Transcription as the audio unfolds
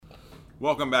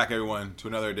Welcome back, everyone, to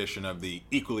another edition of the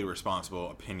Equally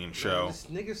Responsible Opinion Show. This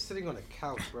nigga's sitting on a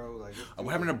couch, bro. Like, what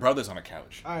happened to brothers on a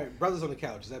couch? All right, brothers on the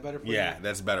couch. Is that better for you? Yeah,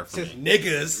 that's better for Since me.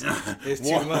 niggas is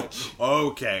too much.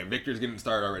 Okay, Victor's getting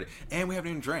started already. And we haven't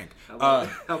even drank. How about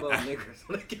niggas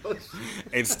on the couch?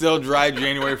 It's still dry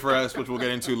January for us, which we'll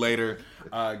get into later.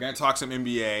 Gonna talk some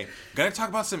NBA. Gonna talk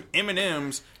about some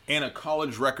M&Ms, and a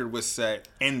college record was set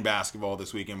in basketball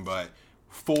this weekend, but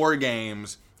 4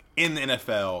 games in the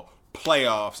NFL.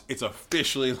 Playoffs. It's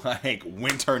officially like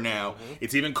winter now. Mm-hmm.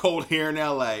 It's even cold here in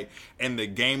LA. And the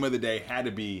game of the day had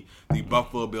to be the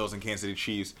Buffalo Bills and Kansas City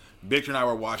Chiefs. Victor and I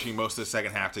were watching most of the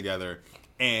second half together.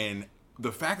 And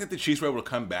the fact that the Chiefs were able to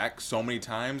come back so many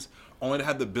times, only to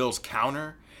have the Bills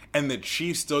counter, and the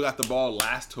Chiefs still got the ball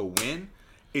last to win,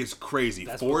 is crazy.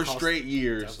 That's 4 straight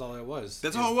years. That's all it was.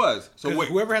 That's all it was. So wait,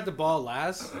 whoever had the ball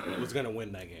last was gonna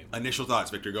win that game. Initial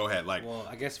thoughts, Victor. Go ahead. Well,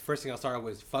 I guess the first thing I'll start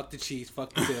with is fuck the Chiefs,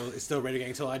 fuck the Bills. It's still a Raider game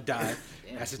until I die.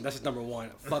 That's just number one.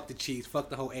 Fuck the Chiefs, fuck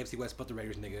the whole AFC West, fuck the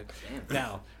Raiders, nigga. Damn.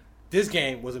 Now, this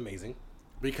game was amazing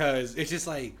because it's just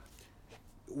like,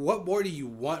 what more do you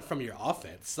want from your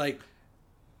offense? Like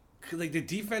the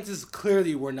defenses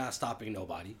clearly were not stopping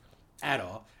nobody at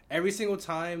all. Every single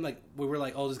time, like we were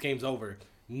like, oh, this game's over.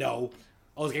 No.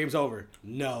 Oh, this game's over.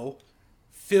 No.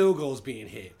 Field goals being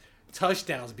hit.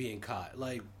 Touchdowns being caught.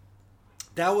 Like,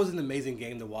 that was an amazing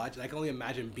game to watch. I can only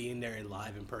imagine being there in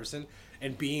live in person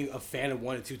and being a fan of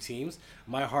one or two teams.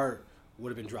 My heart would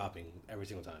have been dropping every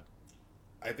single time.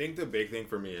 I think the big thing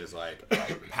for me is like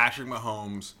Patrick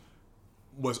Mahomes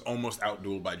was almost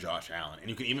outdueled by Josh Allen. And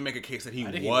you can even make a case that he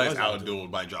was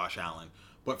outdueled by Josh Allen.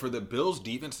 But for the Bills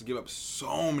defense to give up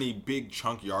so many big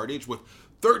chunk yardage with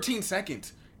 13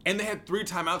 seconds, and they had 3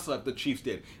 timeouts left, the Chiefs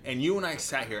did. And you and I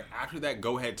sat here after that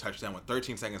go-ahead touchdown with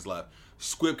 13 seconds left,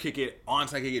 squib kick it,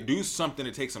 onside kick it, do something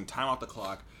to take some time off the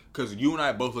clock, because you and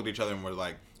I both looked at each other and were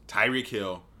like, Tyreek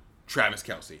Hill, Travis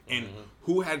Kelce. And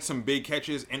who had some big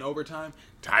catches in overtime?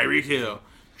 Tyreek Hill,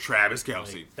 Travis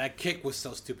Kelce. Like, that kick was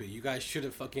so stupid. You guys should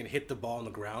have fucking hit the ball on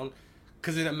the ground.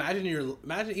 Because imagine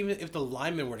even if the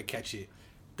linemen were to catch it,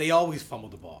 they always fumble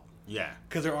the ball. Yeah.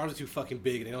 Because their arms are too fucking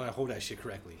big and they don't know how to hold that shit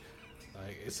correctly.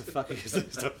 Like, it's a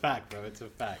fact, bro. It's a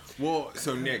fact. Well,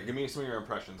 so Nick, give me some of your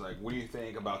impressions. Like, what do you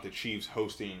think about the Chiefs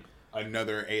hosting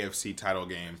another AFC title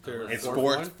game? It's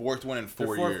fourth one in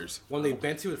 4 years. When they've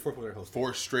been to, it's fourth one they're hosting.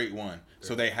 4 straight one.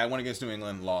 So they had one against New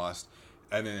England, lost,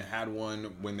 and then had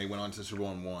one when they went on to the Super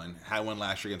Bowl and won. Had one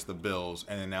last year against the Bills,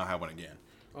 and then now have one again.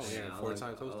 Oh yeah, 4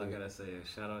 times hosting. All I gotta say is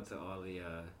shout out to all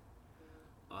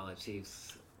the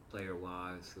Chiefs player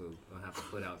wives who gonna have to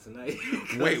put out tonight.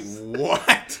 Wait,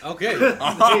 what? Okay.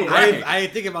 Right. I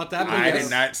didn't think about that. I did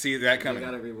not see that coming. They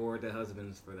gotta reward their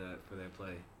husbands for their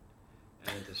play.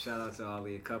 And to shout out to all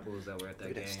the couples that were at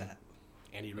that game.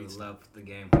 Andy who Reid's loved the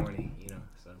game horny, you know.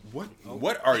 So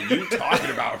What are you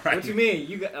talking about right What you mean?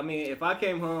 If I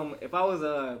came home, if I was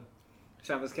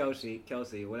Travis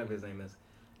Kelce, whatever his name is,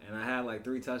 and I had like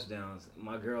 3 touchdowns,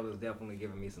 my girl is definitely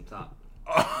giving me some top.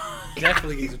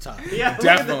 Definitely gives him top. Yeah,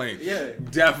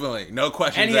 definitely. No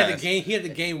questions asked. He had the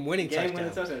game winning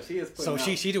touchdown. She is putting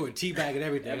so she doing teabag and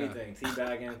everything. Everything.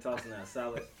 Teabagging, tossing that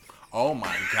salad. Oh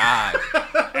my God.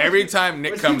 Every time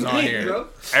Nick comes on here. Bro?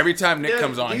 Every time Nick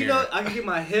comes on here. You know I can get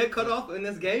my head cut off in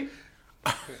this game?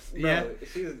 Yeah.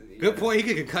 Good point. He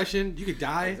could concussion. You could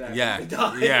die.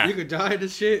 Exactly. Yeah. You could die in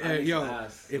this shit. And,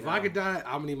 if I could die,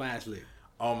 I'm gonna need my ass licked.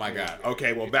 Oh my God.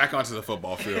 Okay, well, back onto the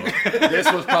football field.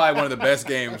 This was probably one of the best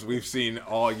games we've seen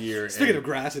all year. Speaking of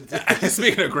grass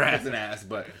and ass,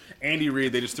 but Andy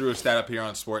Reid, they just threw a stat up here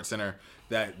on SportsCenter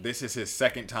that this is his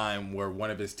second time where one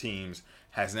of his teams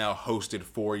has now hosted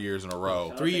 4 years in a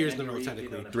row. 3 years in a row,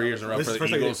 technically. 3 years in a row for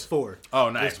the Eagles. 4. Oh,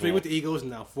 nice. There's 3 with the Eagles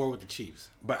and now 4 with the Chiefs.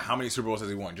 But how many Super Bowls has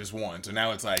he won? Just one. So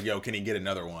now it's like, yo, can he get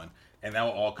another one? And that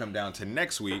will all come down to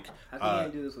next week. How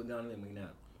can he do this with Donovan McNabb?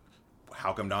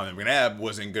 How come Donovan McNabb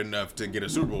wasn't good enough to get a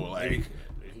Super Bowl? Like,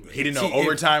 he didn't know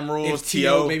overtime rules. If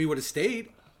T.O. maybe would have stayed.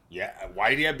 Yeah. Why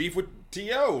did he have beef with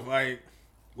T.O.? Like,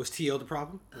 was T.O. the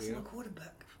problem? That's my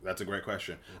quarterback. That's a great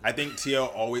question. I think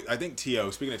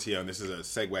T.O., speaking of T.O., and this is a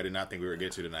segue I did not think we were going to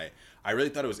get to tonight, I really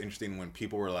thought it was interesting when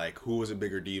people were like, who was a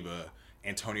bigger diva,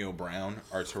 Antonio Brown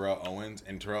or Terrell Owens?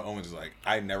 And Terrell Owens is like,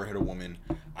 I've never hit a woman.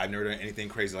 I've never done anything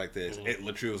crazy like this. It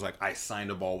literally was like, I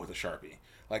signed a ball with a Sharpie.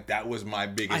 Like, that was my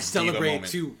biggest diva moment. I celebrate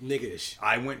too niggish.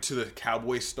 I went to the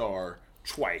Cowboy Star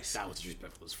twice. That was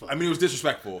disrespectful as fuck. I mean, it was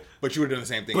disrespectful, but you would have done the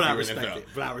same thing if you were in the NFL.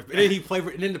 But I respect it. And then he played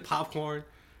and then the popcorn.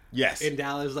 Yes. In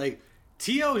Dallas, like,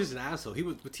 T.O. is just an asshole.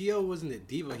 But T.O. wasn't a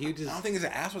diva. He just... I don't think he's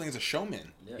an asshole. I think he's a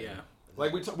showman. Yeah.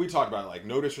 Like, we talked about it, like,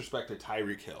 no disrespect to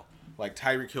Tyreek Hill. Like,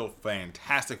 Tyreek Hill,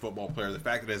 fantastic football player. The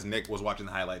fact that, as Nick was watching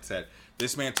the highlights, said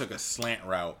this man took a slant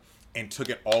route and took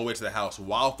it all the way to the house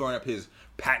while throwing up his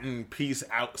patent peace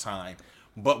out sign.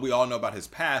 But we all know about his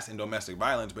past in domestic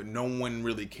violence, but no one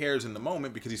really cares in the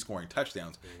moment because he's scoring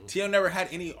touchdowns. T.O. never had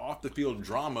any off-the-field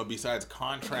drama besides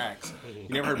contracts. You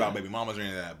never heard about baby mamas or any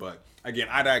of that. But, again,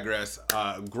 I digress.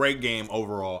 Great game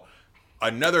overall.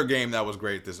 Another game that was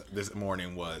great this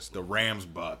morning was the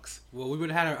Rams-Bucks. Well, we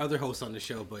would have had our other host on the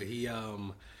show, but he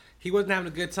wasn't having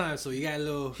a good time, so he got a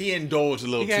little... He indulged a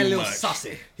little too much. He got a little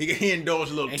saucy. He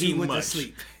indulged a little too much. And he went to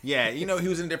sleep. Yeah, he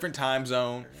was in a different time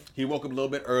zone. He woke up a little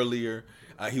bit earlier.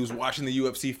 He was watching the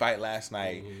UFC fight last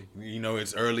night. Mm-hmm.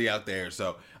 It's early out there.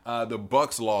 So the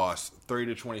Bucks lost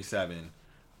 30-27.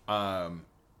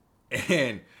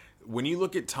 And when you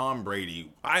look at Tom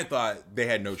Brady, I thought they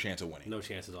had no chance of winning. No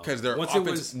chance at all. Because their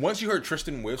offense, once you heard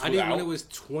Tristan Wirfs, I think when it was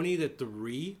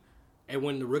 20-3, and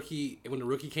when the rookie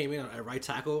came in at right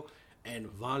tackle, and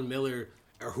Von Miller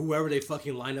or whoever they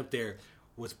fucking lined up there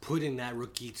was putting that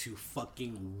rookie to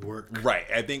fucking work. Right.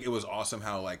 I think it was awesome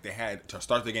how, like, they had to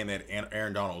start the game. They had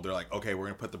Aaron Donald. They're like, okay, we're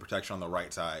gonna put the protection on the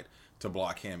right side to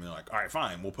block him. And they're like, all right,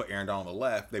 fine, we'll put Aaron Donald on the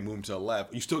left. They move him to the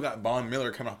left. You still got Von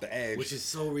Miller coming off the edge, which is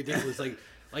so ridiculous. like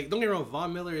don't get me wrong,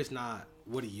 Von Miller is not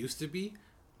what he used to be,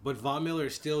 but Von Miller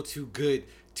is still too good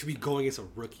to be going against a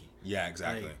rookie. Yeah,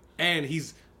 exactly. And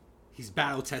he's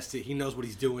battle tested. He knows what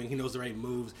he's doing. He knows the right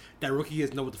moves. That rookie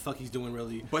doesn't know what the fuck he's doing,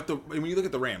 really. But when you look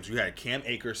at the Rams, you had Cam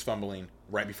Akers fumbling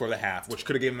right before the half, which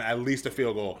could have given him at least a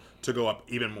field goal to go up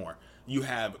even more. You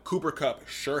have Cooper Kupp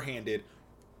sure-handed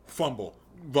fumble.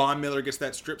 Von Miller gets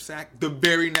that strip sack. The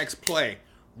very next play,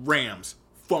 Rams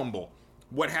fumble.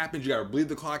 What happens? You got to bleed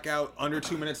the clock out. Under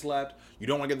 2 minutes left. You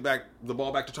don't want to get the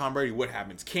ball back to Tom Brady. What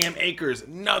happens? Cam Akers,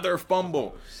 another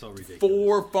fumble. So ridiculous.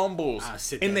 4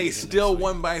 fumbles. And they still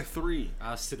won by 3.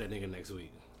 I'll sit that nigga next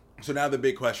week. So now the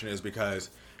big question is, because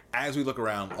as we look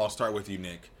around, I'll start with you,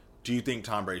 Nick. Do you think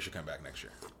Tom Brady should come back next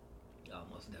year?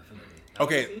 Almost definitely.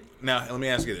 Okay, now let me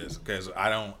ask you this, because I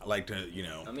don't like to,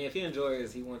 I mean, if he enjoys,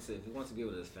 if he wants to be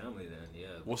with his family, then yeah.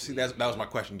 Well, see, that was my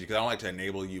question, because I don't like to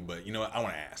enable you, but you know what? I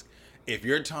want to ask. If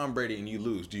you're Tom Brady and you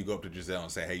lose, do you go up to Giselle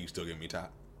and say, hey, you still giving me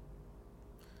top?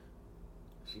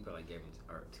 She probably gave him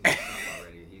too much top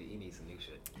already. He needs some new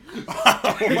shit.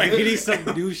 He needs some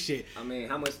new shit. I mean,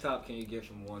 how much top can you get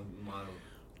from one model?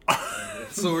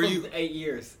 So are you 8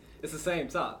 years? It's the same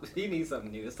top. He needs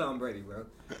something new. It's Tom Brady, bro.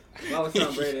 If I was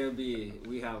Tom Brady, it would be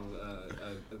we have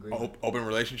a agreement. Open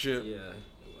relationship. Yeah.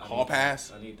 Hall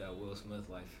pass. I need that Will Smith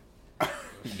life.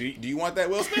 Do you want that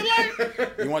Will Smith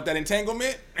life? You want that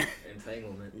entanglement?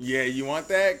 Entanglement. Yeah, you want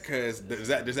that? Because does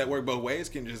that work both ways?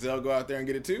 Can Giselle go out there and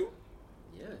get it too?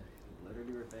 Yeah, let her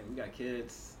do her thing. We got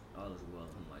kids. All is well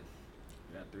in life.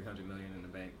 We got $300 million in the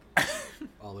bank.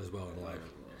 all is well in life.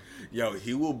 Yo,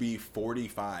 he will be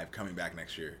 45 coming back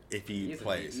next year if he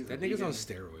plays. That nigga's on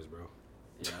steroids, bro.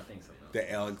 Yeah, I think so.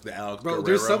 The Alex bro, Guerrero.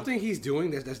 there's something he's doing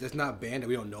that's not banned that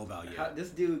we don't know about yet. This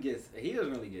dude he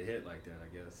doesn't really get hit like that,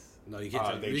 I guess. No, you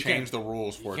can't. They changed the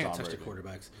rules for you can't Tom touch Brady. the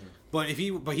quarterbacks. But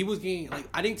he was getting like,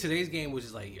 I think today's game was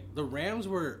just like the Rams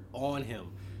were on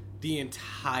him the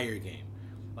entire game.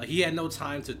 Like, he had no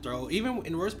time to throw. Even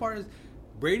in the worst part is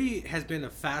Brady has been a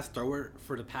fast thrower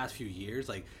for the past few years.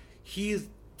 Like, he's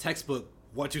textbook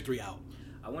 1, 2, 3 out.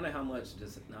 I wonder how much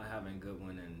just not having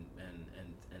Goodwin and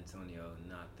Antonio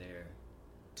not there.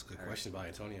 It's a good question by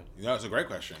Antonio. No, it's a great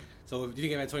question. So, do you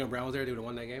think if Antonio Brown was there, they would have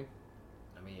won that game?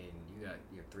 I mean, you got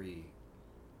your 3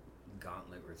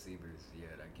 gauntlet receivers. Yeah,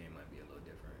 that game might be a little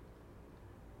different.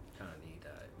 Kind of need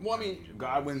that. Well, I mean,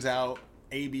 Godwin's out.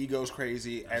 AB goes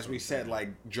crazy. As we said, like,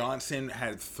 Johnson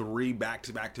had 3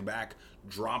 back-to-back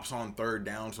drops on third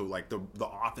down. So, like, the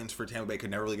offense for Tampa Bay could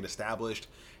never really get established.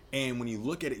 And when you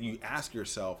look at it, you ask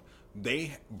yourself,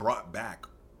 they brought back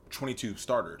 22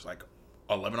 starters, like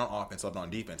 11 on offense, 11 on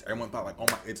defense. Everyone thought, like, oh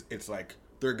my, it's like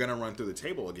they're gonna run through the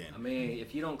table again. I mean,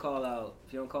 if you don't call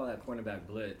that cornerback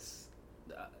blitz,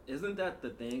 isn't that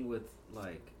the thing with,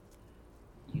 like,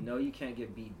 you can't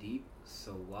get beat deep,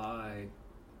 so why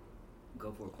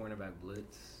go for a cornerback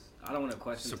blitz? I don't want to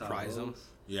question surprise him.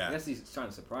 Yeah, I guess he's trying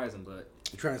to surprise him, but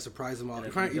you're trying to surprise them all. You're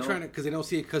trying to, because they don't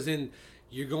see it. Because then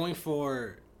you're going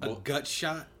for a gut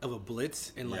shot of a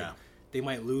blitz, and like they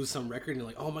might lose some record, and you're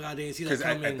like, oh my god, they didn't see that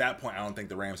coming. Because at that point, I don't think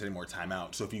the Rams had any more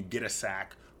timeout. So if you get a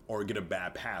sack or get a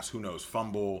bad pass, who knows?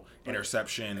 Fumble,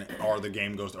 interception, or the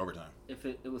game goes to overtime. If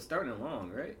it was starting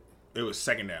long, right? It was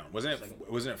second down, wasn't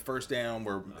it first down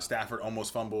where Stafford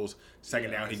almost fumbles?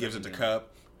 Second down, he gives it to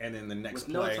Kupp, and then the next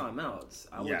with play, no timeouts,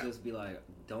 I would just be like,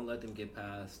 don't let them get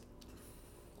past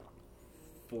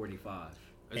 45.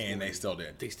 And they still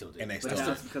did. They still did. And they But still did.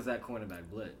 that's because that cornerback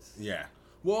blitz. Yeah.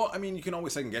 Well, I mean, you can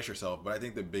always second guess yourself, but I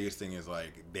think the biggest thing is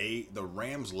like the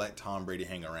Rams let Tom Brady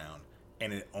hang around,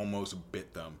 and it almost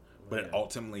bit them, but it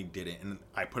ultimately didn't. And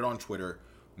I put on Twitter,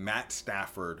 Matt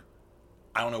Stafford.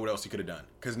 I don't know what else he could have done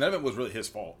because none of it was really his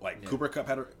fault. Like Cooper Kupp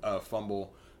had a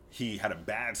fumble. He had a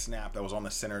bad snap that was on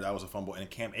the center. That was a fumble. And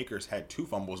Cam Akers had 2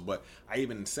 fumbles. But I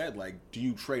even said, like, do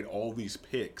you trade all these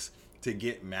picks to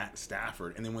get Matt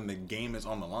Stafford? And then when the game is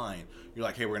on the line, you're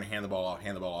like, hey, we're going to hand the ball off,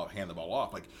 hand the ball off, hand the ball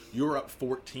off. Like, you're up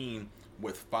 14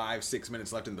 with 5-6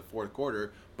 minutes left in the fourth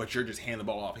quarter, but you're just handing the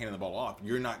ball off.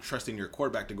 You're not trusting your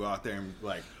quarterback to go out there and,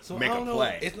 like, make a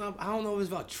play. I don't know if it's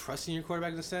about trusting your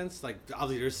quarterback in a sense. Like,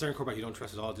 obviously, there's certain quarterback you don't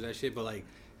trust at all do that shit. But, like,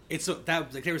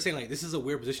 like they were saying, like, this is a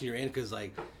weird position you're in because,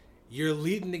 like, you're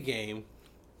leading the game.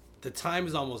 The time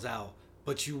is almost out,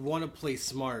 but you want to play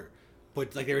smart.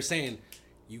 But like they were saying,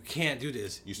 you can't do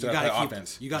this. You still got to play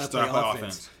offense. You got to play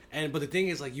offense. But the thing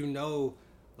is, like,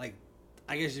 like,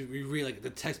 I guess you read, like, the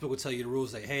textbook would tell you the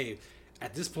rules. Like, hey,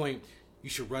 at this point, you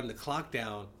should run the clock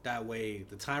down. That way,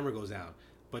 the timer goes down.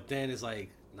 But then it's like,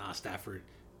 nah, Stafford,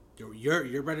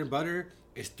 your bread and butter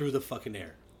is through the fucking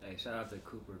air. Hey, shout out to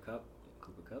Cooper Kupp.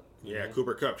 Yeah,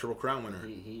 Cooper Kupp, Triple Crown winner.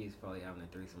 He's probably having a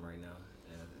threesome right now.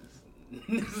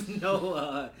 There's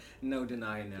no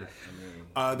denying that.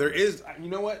 I mean, there is, you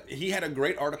know what? He had a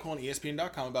great article on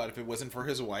ESPN.com about if it wasn't for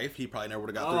his wife, he probably never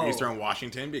would have got through Eastern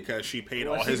Washington because she paid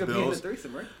all his bills.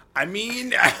 Threesome, right? I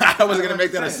mean, I wasn't going to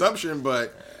make that assumption,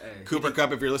 but Cooper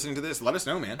Kupp, if you're listening to this, let us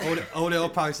know, man. Odell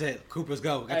probably said, Cooper's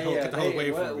go. Get the whole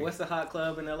way for me. What's the hot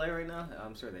club in LA right now?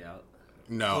 I'm sure they out.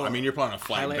 No, I mean, you're probably on a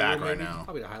flight back right now.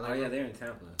 Probably the highlight. Oh, yeah, they're in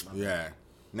Tampa. Yeah.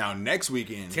 Now, next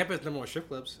weekend... Tampa's number 1 strip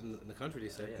clubs in the country, they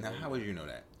say. Now, how would you know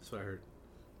that? That's what I heard.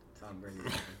 Tom Brady.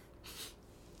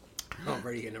 Tom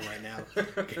Brady hitting him right now.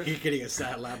 He's getting a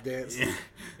sad lap dance.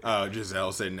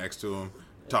 Giselle sitting next to him,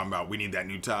 talking about, we need that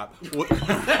new top. New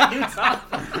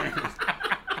top.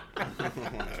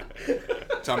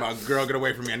 Talking about, girl, get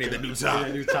away from me. I need that new top.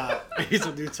 I need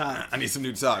some new top. I need some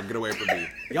new top. Get away from me.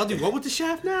 Y'all do what with the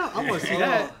shaft now? I want to see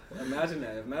that. Imagine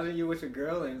that. Imagine you with your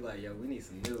girl and you're like, yo, we need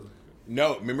some new.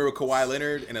 No, remember with Kawhi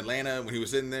Leonard in Atlanta when he was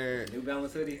sitting there? New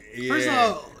Balance hoodie? Yeah. First of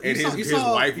all, and his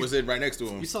wife was sitting right next to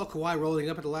him. You saw Kawhi rolling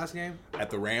up at the last game? At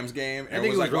the Rams game? I think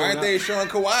Everyone's like, why aren't they showing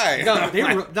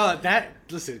Kawhi?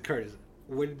 Listen, Curtis,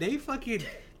 when they fucking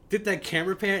did that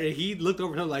camera pan and he looked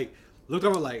over like,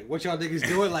 what y'all niggas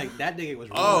doing? Like, that nigga was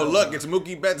rolling oh, up, look, bro. it's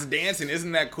Mookie Betts dancing.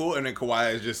 Isn't that cool? And then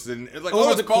Kawhi is just sitting. It's like,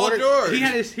 Over it's Paul George. He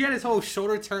had his whole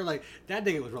shoulder turn. Like, that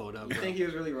nigga was rolling up, You bro. think he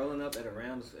was really rolling up at a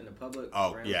Rams in the public?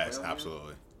 Oh, Rams yes, playoff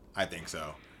absolutely. I think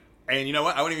so. And you know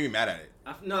what? I wouldn't even be mad at it.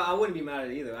 I wouldn't be mad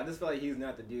at it either. I just feel like he's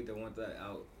not the dude that wants that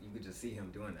out. You could just see him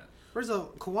doing that. First of all,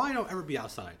 Kawhi don't ever be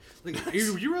outside. Like,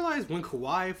 you realize when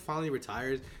Kawhi finally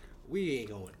retires, we ain't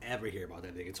gonna ever hear about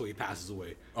that nigga until he passes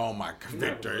away. Oh my God,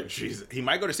 Victor. He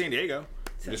might go to San Diego.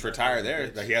 Just retire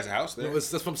there. Like, he has a house there.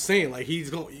 That's what I'm saying. Like, he's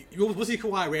going. We'll see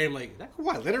Kawhi random. Like, that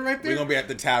Kawhi Leonard right there. We're gonna be at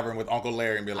the tavern with Uncle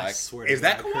Larry and be like, "Is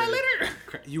that Kawhi Leonard?"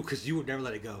 Because you would never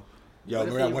let it go. Yo,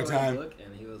 remember that one time?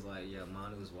 And he was like, "Yeah,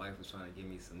 Manu's wife was trying to give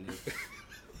me some new."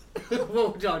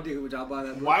 What would y'all do? Would y'all buy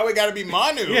that book? Why we gotta be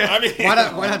Manu? Yeah. I mean,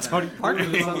 why not Tony Parker?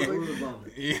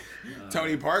 Yeah.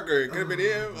 Tony Parker, it could have been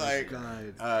him. Like,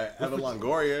 Evan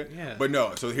Longoria. Yeah. But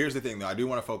no, so here's the thing, though. I do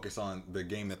want to focus on the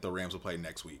game that the Rams will play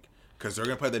next week. Because they're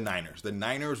going to play the Niners. The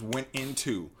Niners went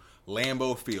into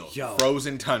Lambeau Field,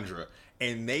 frozen tundra,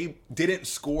 and they didn't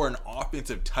score an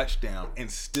offensive touchdown and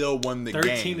still won the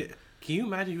game. Can you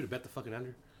imagine you would have bet the fucking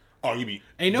under? Oh, you'd be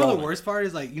And you know rolling. the worst part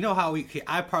is, like, you know how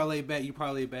I parlay bet, you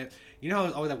parlay bet. You know how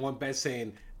there's always that one bet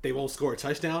saying they won't score a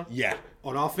touchdown? Yeah.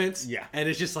 On offense? Yeah. And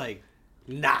it's just like,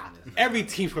 nah. Every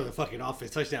team scores a fucking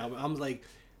offense touchdown. I'm like,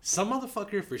 some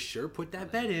motherfucker for sure put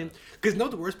that bet in. Because you know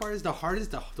what the worst part is?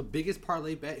 The biggest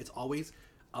parlay bet is always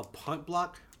a punt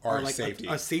block or like safety.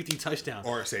 A safety touchdown.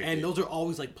 Or a safety. And those are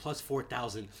always like plus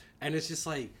 4,000. And it's just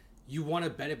like, you want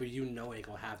to bet it, but you know it ain't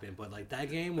going to happen. But like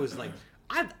that game was like,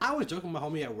 I was joking with my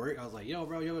homie at work. I was like, yo,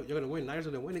 bro, you're going to win. Niners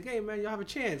are going to win the game, man. Y'all have a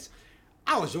chance.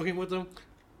 I was joking with them.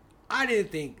 I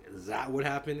didn't think that would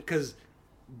happen because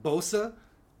Bosa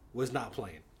was not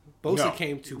playing. Bosa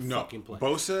came to fucking play.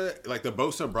 Bosa, like the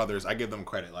Bosa brothers, I give them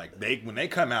credit. Like when they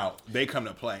come out, they come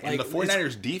to play. And Like, the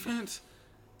 49ers defense,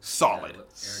 solid.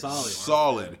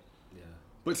 Solid. Yeah.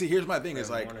 But see, here's my thing. Is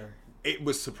Fred like, Warner. it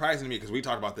was surprising to me because we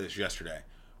talked about this yesterday.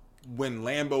 When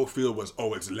Lambeau Field was,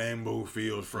 it's Lambeau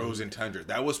Field, frozen tundra.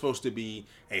 That was supposed to be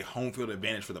a home field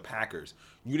advantage for the Packers.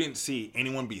 You didn't see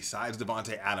anyone besides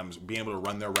Devontae Adams being able to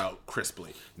run their route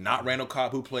crisply. Not Randall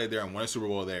Cobb, who played there and won a Super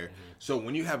Bowl there. So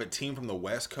when you have a team from the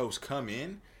West Coast come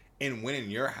in and win in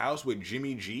your house with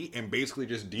Jimmy G and basically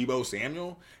just Deebo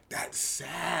Samuel, that's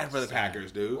sad for the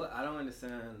Packers, dude. What I don't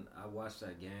understand, I watched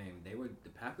that game. The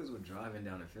Packers were driving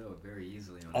down the field very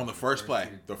easily on the first play.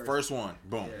 The first one.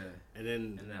 Boom. Yeah. And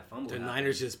then that fumble the happened.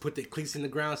 Niners just put their cleats in the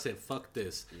ground and said, fuck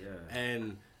this. Yeah.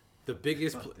 And the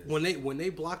biggest when they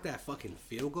blocked that fucking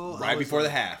field goal right before the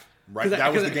half. Right,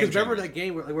 that was the game. Remember that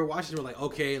game where we're watching, we're like,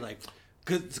 okay, like,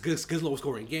 because low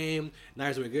scoring game,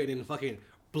 Niners were good, and then fucking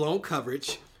blown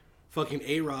coverage, fucking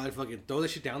A.R.O.S. fucking throw that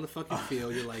shit down the fucking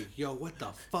field. You're like, yo, what the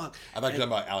fuck? I thought you were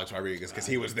talking about Alex Rodriguez because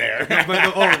he was there. but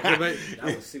that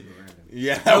was super random.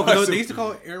 Yeah, they used to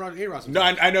call A.R.O.S. No,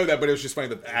 I know that, but it was just funny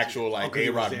that the actual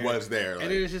A-Rod was there.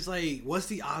 And it was just like, what's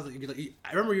the odds? I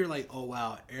remember you're like, oh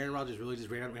wow, Aaron Rodgers really just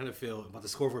ran the field, about to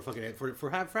score for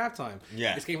halftime.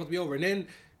 Yeah, this game was to be over, and then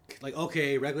like,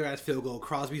 okay, regular ass field goal.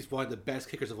 Crosby's one of the best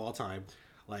kickers of all time.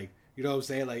 Like, you know what I'm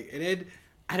saying? Like, and then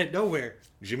out of nowhere,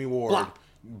 Jimmy Ward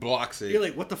blocks it. You're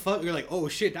like, what the fuck? You're like, oh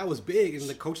shit, that was big. And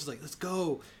the coach is like, let's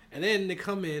go. And then they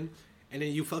come in, and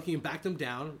then you fucking back them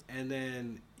down, and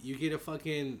then you get a punt.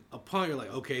 You're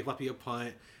like, okay, it might be a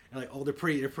punt. And like, oh, they're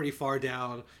pretty far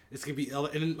down. It's gonna be.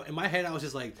 And in my head, I was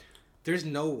just like, there's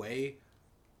no way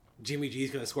Jimmy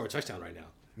G's gonna score a touchdown right now.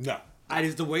 No.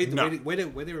 The way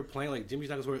they were playing, like, Jimmy's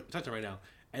not gonna score a touchdown right now.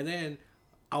 And then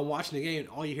I'm watching the game, and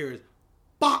all you hear is,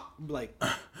 "Bop!" Like,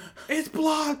 it's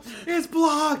blocked.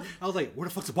 I was like, where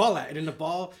the fuck's the ball at? And then the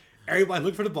ball, everybody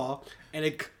looked for the ball,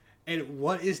 and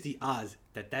what is the odds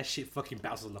that shit fucking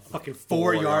bounces on the fucking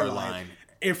 4-yard line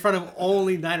in front of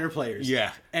only Niner players?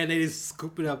 Yeah. And they just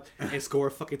scoop it up and score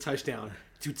a fucking touchdown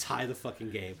to tie the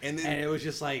fucking game. And it was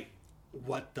just like,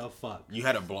 what the fuck? You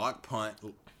had a block punt,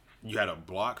 you had a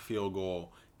block field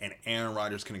goal, and Aaron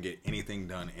Rodgers couldn't get anything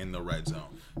done in the red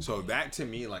zone. So that, to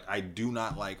me, like, I do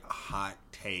not like hot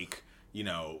take,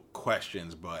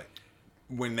 questions, but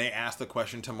when they ask the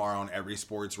question tomorrow on every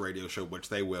sports radio show, which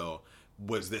they will,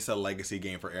 was this a legacy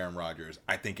game for Aaron Rodgers?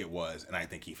 I think it was, and I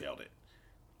think he failed it.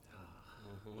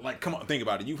 Like, come on, think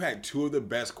about it. You've had two of the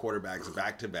best quarterbacks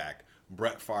back-to-back,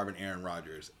 Brett Favre and Aaron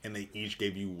Rodgers, and they each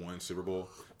gave you one Super Bowl.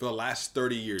 For the last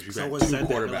 30 years, you've had two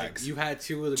quarterbacks. Like, you've had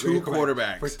two of the great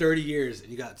quarterbacks for 30 years, and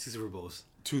you got 2 Super Bowls.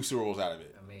 2 Super Bowls out of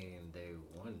it. I mean, they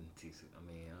won 2.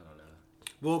 I mean, I don't know.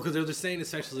 Well, because they're just saying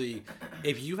essentially,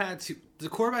 if you had the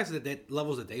quarterbacks at the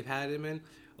levels that they've had him in,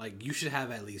 like, you should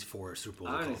have at least 4 Super Bowls.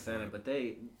 I understand it, but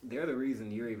they're the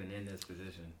reason you're even in this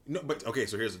position. No, but okay,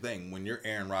 so here's the thing. When you're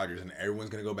Aaron Rodgers and everyone's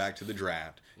going to go back to the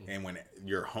draft, and when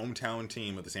your hometown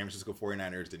team of the San Francisco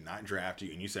 49ers did not draft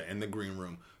you, and you said in the green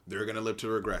room, they're going to live to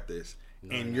regret this,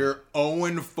 you're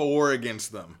 0-4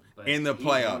 against them in the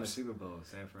playoffs. Won the Super Bowl.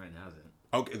 San Fran hasn't.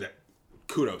 Okay,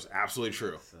 kudos. Absolutely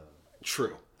true. So.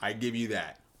 True. I give you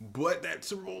that. But that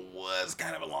Super Bowl was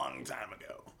kind of a long time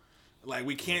ago. Like,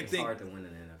 we can't think. It's hard to win in the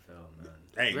NFL, man.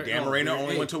 Hey, Dan Marino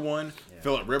only went to 1. Yeah.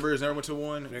 Phillip Rivers never went to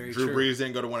 1. Very Drew true. Brees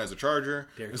didn't go to 1 as a Charger.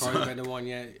 Derek Carr's been to 1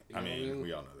 yet. I mean,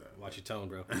 we all know that. Watch your tone,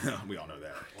 bro. We all know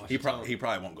that. He probably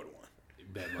won't go to 1.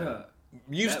 Bet money.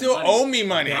 You still owe me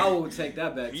money. I will take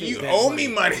that back, too. You owe me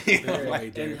money.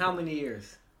 In how many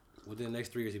years? Within the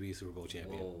next 3 years, he'll be a Super Bowl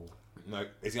champion. Whoa.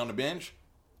 Like, is he on the bench?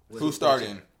 Who's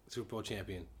starting? Super Bowl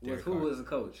champion. Who was the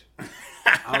coach?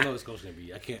 I don't know what his coach going to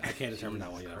be. I can't determine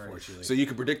that one yet, unfortunately. So you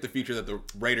can predict the future that the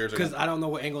Raiders are. Because I don't know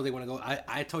what angle they want to go.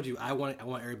 I told you I want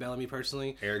Eric Bellamy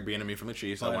personally. Eric Bieniemy from the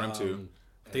Chiefs. I want him too.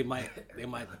 They might.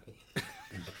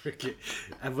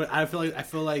 I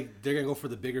feel like they're gonna go for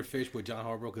the bigger fish with John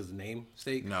Harbaugh because the name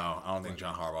stake. No, I don't think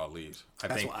John Harbaugh leaves.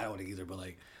 That's what I don't think either. But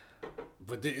like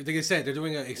I said, they're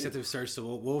doing an extensive search,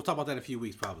 so we'll talk about that in a few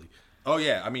weeks probably. Oh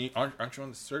yeah, I mean, aren't you on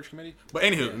the search committee? But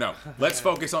anywho, no. Let's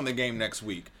focus on the game next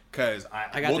week because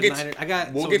we'll get to the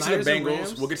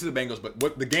Bengals. We'll get to the Bengals,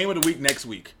 but the game of the week next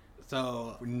week.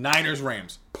 So Niners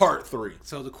Rams Part 3.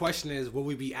 So the question is, will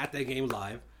we be at that game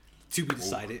live? To be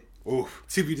decided. Oof.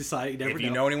 To be decided. You never if you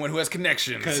know anyone who has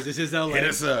connections, because this is LA. Hit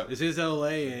us up. This is LA,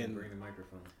 and bring the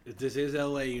microphone. This is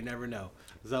LA. You never know.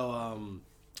 So,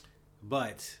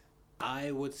 but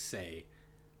I would say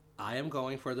I am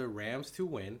going for the Rams to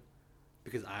win.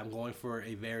 Because I'm going for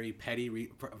a very petty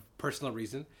personal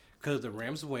reason. Because the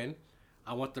Rams win.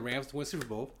 I want the Rams to win Super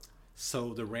Bowl.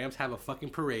 So the Rams have a fucking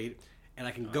parade. And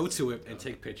I can go to it and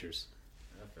take pictures.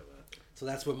 I feel that. So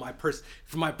that's what my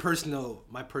personal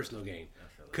gain.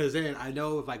 Because then I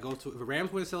know if the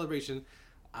Rams win a celebration,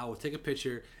 I will take a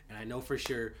picture. And I know for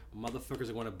sure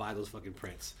motherfuckers are going to buy those fucking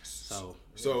prints.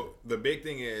 So the big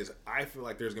thing is I feel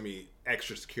like there's going to be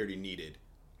extra security needed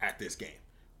at this game.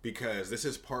 Because this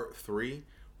is part 3.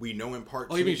 We know in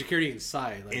part 2. Oh, you mean security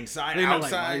inside? Like, inside,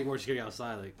 outside. Like, more security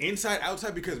outside. Like inside,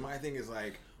 outside, because my thing is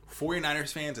like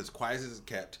 49ers fans, as quiet as it's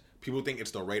kept, people think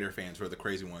it's the Raider fans who are the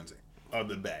crazy ones of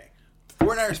the Bay.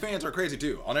 49ers fans are crazy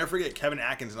too. I'll never forget Kevin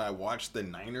Atkins and I watched the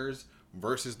Niners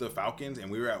versus the Falcons,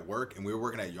 and we were at work, and we were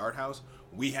working at Yard House.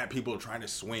 We had people trying to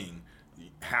swing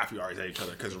half yards at each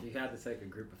other. Cause if you had to take a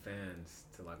group of fans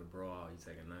to like a brawl, you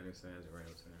taking Niners fans or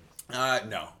Rams fans?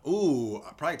 No. Ooh,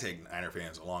 I'd probably take Niner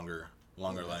fans longer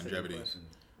longevity.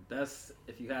 That's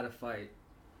if you had a fight.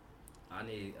 I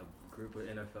need a group of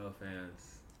NFL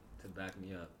fans to back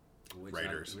me up.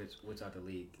 Raiders. Which out the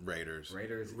league? Raiders.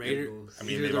 Eagles. I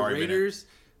mean, either they've the already Raiders,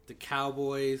 the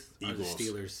Cowboys, Eagles, or the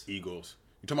Steelers. Eagles.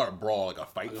 You talking about a brawl, like a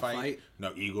fight?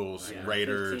 No, Eagles, Yeah,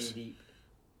 Raiders. 15 deep.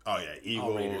 Oh yeah,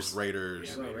 Eagles,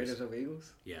 Raiders. Yeah, Raiders over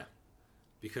Eagles? Yeah.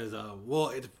 Because,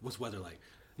 what's weather like?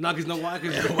 No, because why?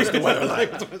 What's the weather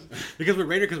like? Because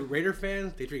Raider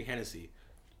fans, they drink Hennessy.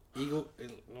 Eagle, you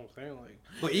know what I'm saying?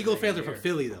 But Eagle fans are from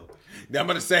Philly, though. I'm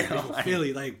going to say. They're from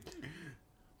Philly,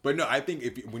 But no, I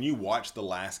think when you watch the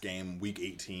last game, Week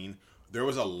 18, there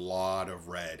was a lot of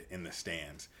red in the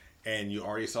stands. And you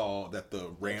already saw that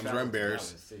the Rams were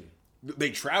embarrassed.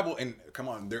 They travel, and come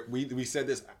on, we said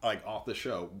this like off the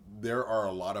show. There are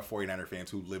a lot of 49er fans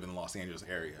who live in the Los Angeles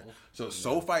area. So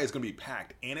SoFi is going to be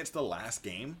packed, and it's the last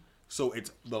game. So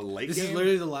it's the late game. This is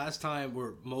literally the last time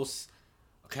where most,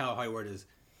 how high word is,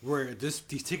 where these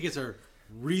tickets are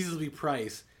reasonably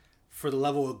priced for the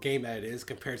level of game that it is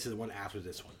compared to the one after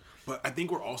this one. But I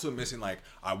think we're also missing,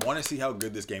 I want to see how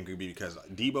good this game could be because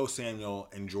Deebo Samuel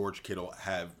and George Kittle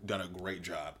have done a great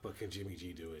job. But can Jimmy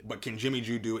G do it? But can Jimmy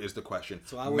G do it is the question.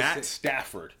 So Matt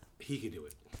Stafford. He can do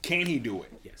it. Can he do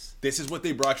it? Yes. This is what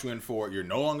they brought you in for. You're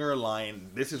no longer a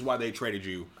Lion. This is why they traded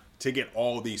you to get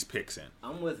all these picks in.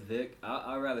 I'm with Vic.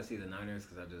 I'd rather see the Niners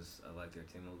because I like their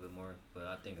team a little bit more. But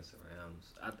I think it's the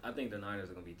Rams. I think the Niners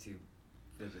are going to be too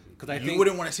physically. You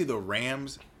wouldn't want to see the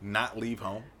Rams not leave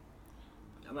home?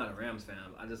 I'm not a Rams fan.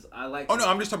 I like. Oh no,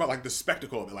 I'm just talking about the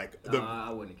spectacle of it.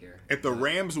 I wouldn't care. If the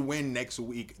Rams win next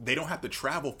week, they don't have to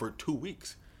travel for 2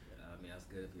 weeks. I mean, that's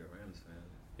good if you're a Rams fan.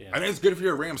 Yeah. I think it's good if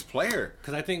you're a Rams player.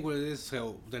 Because I think what it is,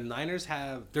 so the Niners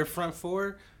have their front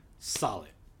four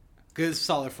solid, good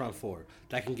solid front four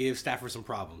that can give Stafford some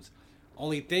problems.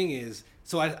 Only thing is,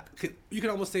 you can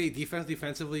almost say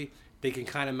defensively they can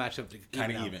kind of match up,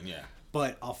 Kind of even, yeah.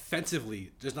 But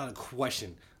offensively, there's not a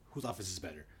question whose offense is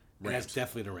better. And that's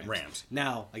definitely the Rams.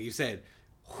 Now, like you said,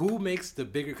 who makes the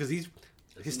bigger? Because these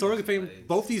historically,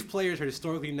 both these players are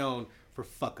historically known for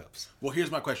fuck ups. Well, here's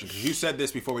my question because you said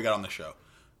this before we got on the show.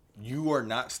 You are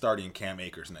not starting Cam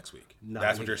Akers next week. No,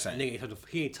 that's what you're saying.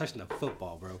 He ain't touching the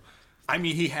football, bro. I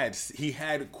mean, he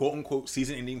had quote unquote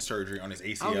season-ending surgery on his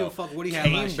ACL. I don't give a fuck what he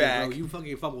had last year, bro. You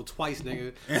fucking fumbled twice,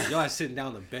 nigga. Y'all sitting down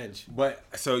on the bench. But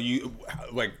so you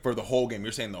for the whole game,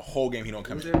 you're saying the whole game he don't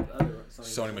come in.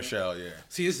 Sony Michel, yeah.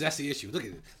 See, that's the issue. Look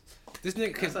at it. This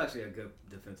nigga. That's actually a good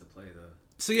defensive play, though.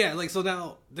 So yeah, so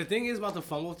now the thing is about the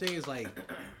fumble thing is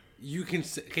you can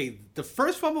the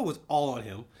first fumble was all on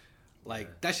him,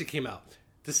 that shit came out.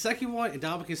 The second one,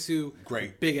 Ndamukong Suh,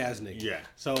 great, big ass nigga. Yeah.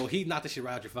 So he knocked the shit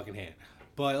right out your fucking hand.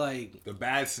 But the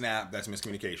bad snap, that's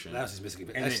miscommunication. That's just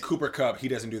miscommunication. And then Cooper Kupp, he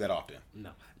doesn't do that often.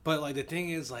 No. But the thing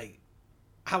is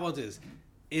how about this?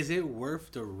 Is it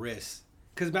worth the risk?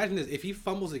 Because imagine this: if he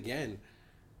fumbles again,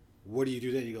 what do you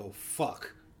do then? You go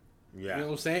fuck. Yeah. You know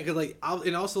what I'm saying? Because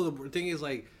and also the thing is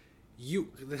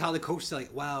how the coach said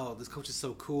wow, this coach is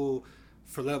so cool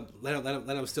for let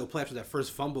him still play after that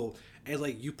first fumble, and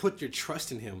it's you put your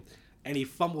trust in him, and he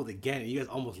fumbled again, and you guys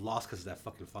almost lost because of that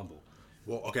fucking fumble.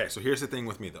 Well, okay, so here's the thing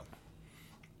with me, though.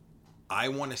 I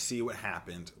want to see what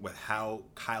happened with how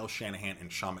Kyle Shanahan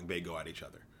and Sean McVay go at each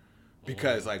other.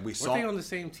 Because, we saw... Were they on the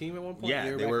same team at one point?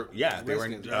 Yeah, they were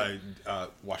in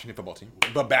Washington football team.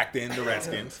 But back then, the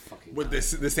Redskins. With the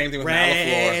same thing with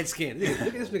Redskins.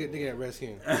 Look at this nigga at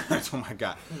Redskins. Oh, my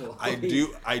God.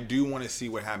 I do want to see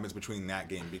what happens between that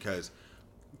game because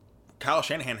Kyle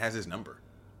Shanahan has his number.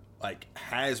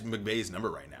 Has McVay's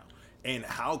number right now. And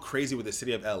how crazy would the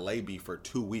city of LA be for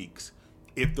 2 weeks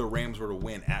if the Rams were to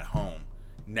win at home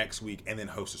next week and then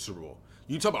host a Super Bowl?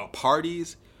 You talk about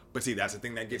parties, but see, that's the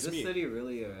thing that gets me. Is this city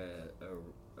really a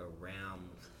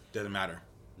Rams? Doesn't matter.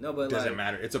 No, but doesn't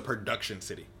matter. It's a production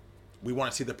city. We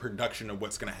want to see the production of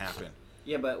what's going to happen.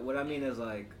 Yeah, but what I mean is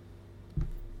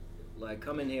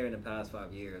coming here in the past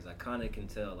 5 years, I kind of can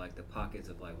tell the pockets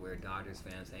of where Dodgers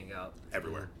fans hang out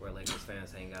everywhere, where Lakers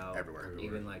fans hang out everywhere.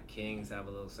 Even Kings have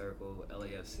a little circle,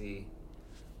 LAFC.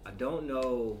 I don't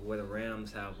know where the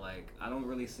Rams have I don't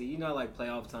really see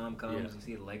playoff time comes. Yeah. You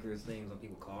see the Lakers things on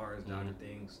people's cars, Dodger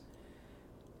things.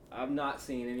 I've not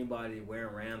seen anybody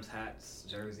wearing Rams hats,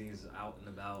 jerseys out and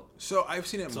about. So I've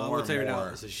seen it more and more.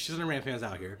 Now, so she's the Rams fans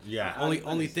out here. Yeah.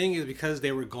 Only thing is because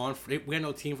they were gone. We had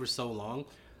no team for so long.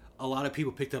 A lot of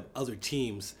people picked up other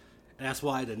teams, and that's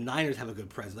why the Niners have a good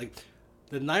presence. Like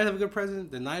the Niners have a good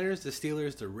presence. The Niners, the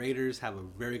Steelers, the Raiders have a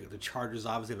very good. The Chargers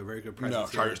obviously have a very good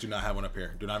presence. No, Chargers do not have one up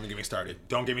here. Do not even get me started.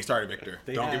 Don't get me started, Victor.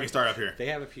 Don't get me started up here. They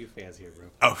have a few fans here, bro.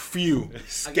 A few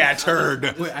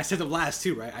scattered. Wait, I said them last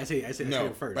too, right? I said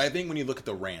them first. But I think when you look at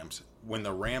the Rams, when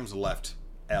the Rams left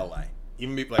LA,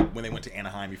 even like when they went to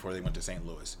Anaheim before they went to St.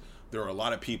 Louis, there were a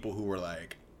lot of people who were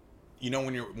like, you know,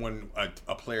 when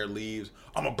a player leaves,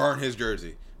 I'm gonna burn his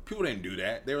jersey. People didn't do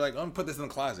that. They were like, I'm gonna put this in the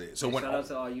closet. So shout out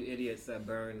to all you idiots that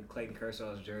burned Clayton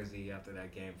Kershaw's jersey after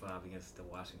that game 5 against the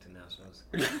Washington Nationals.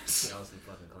 Y'all some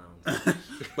fucking clowns.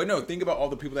 But no, think about all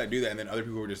the people that do that, and then other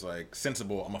people were just like,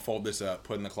 sensible, I'm gonna fold this up,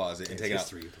 put it in the closet, and take it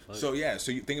out. So yeah,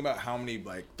 so you think about how many,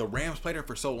 like, the Rams played it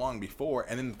for so long before,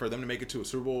 and then for them to make it to a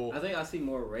Super Bowl. I think I see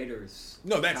more Raiders.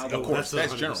 No, that's Cowboys. of course,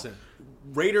 that's 100%. general.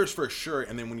 Raiders for sure,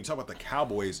 and then when you talk about the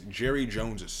Cowboys, Jerry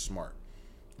Jones is smart.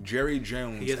 Jerry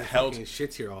Jones held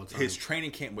shits here all the time. His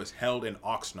training camp was held in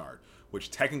Oxnard,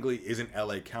 which technically isn't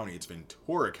LA County; it's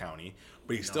Ventura County.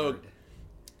 But he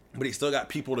still got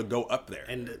people to go up there.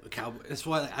 And the Cowboys. That's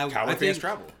why Cowboy fans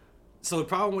travel. So the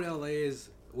problem with LA is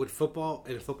with football,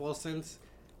 in a football sense,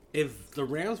 if the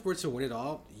Rams were to win it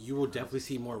all, you will definitely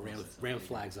see more Ram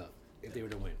flags up if they were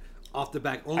to win. Off the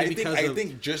back, only because I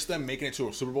think just them making it to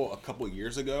a Super Bowl a couple of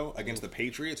years ago against the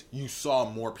Patriots, you saw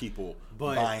more people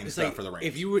buying stuff for the Rams.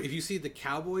 If you see the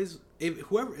Cowboys, if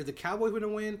the Cowboys were to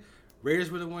win, Raiders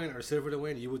were to win, or Steelers were to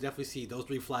win, you would definitely see those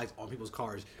 3 flags on people's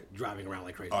cars driving around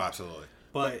like crazy. Oh, absolutely.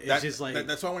 But it's just like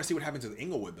that's why I want to see what happens with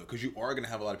Inglewood though, because you are going to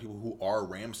have a lot of people who are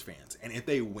Rams fans, and if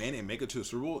they win and make it to the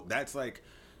Super Bowl, that's like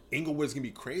Inglewood's going to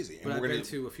be crazy. But I've been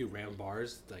to a few Ram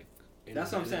bars, like.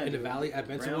 That's what I'm saying. In the valley, I've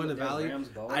been to one in the valley.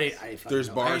 There's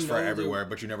bars for everywhere,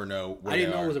 but you never know where I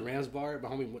didn't know it was a Rams bar,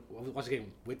 but homie, I was watching a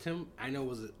game with him. I know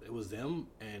it was them,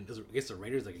 and it was against the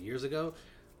Raiders like years ago,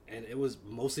 and it was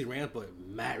mostly Rams, but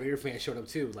Matt Raider fans showed up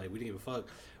too. Like we didn't give a fuck.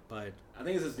 But I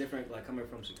think it's just different. Like coming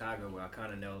from Chicago, where I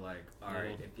kind of know, like, all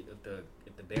right,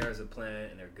 if the Bears are playing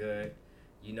and they're good,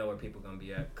 you know where people are gonna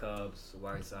be at. Cubs,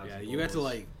 White Sox. Yeah, Bulls. you have to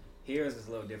like. Here's is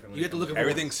a little different. You have to look at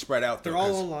everything's spread out. They're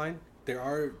all online. There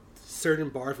are certain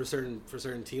bars for certain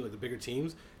teams, like the bigger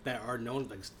teams that are known.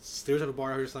 Like Steelers have a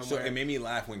bar here somewhere. So it made me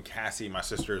laugh when Cassie, my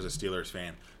sister, is a Steelers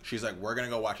fan. She's like, "We're gonna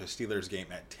go watch a Steelers game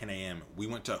at 10 a.m." We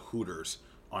went to Hooters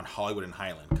on Hollywood and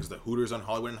Highland because the Hooters on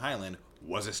Hollywood and Highland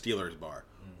was a Steelers bar.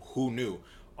 Who knew?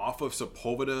 Off of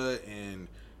Sepulveda and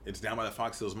it's down by the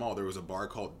Fox Hills Mall. There was a bar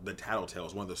called the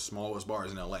Tattletales, one of the smallest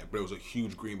bars in LA, but it was a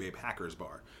huge Green Bay Packers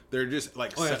bar. They're just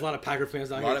like there's a lot of Packer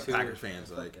fans out here. A lot of Packer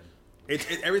fans like. It's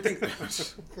everything.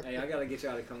 Hey, I gotta get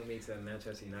y'all to come with me to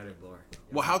Manchester United bar.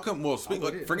 Well, how come? Well,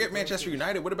 forget Manchester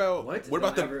United. What about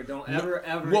Don't ever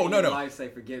Whoa, no. Life say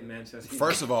forget Manchester United.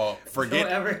 First of all, forget.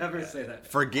 Don't ever say that.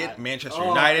 Forget Manchester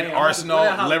United,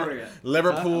 Arsenal,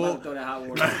 Liverpool.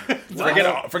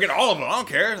 Forget all of them. I don't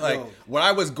care. Like what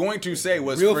I was going to say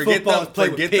was forget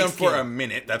them for a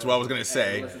minute. That's what I was going to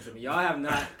say. Listen to me. Y'all have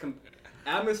not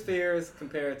atmospheres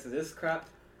compared to this crap.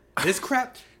 This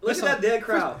crap. Look at that dead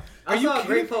crowd. I saw a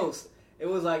great post. It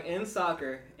was like in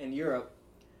soccer in Europe,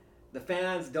 the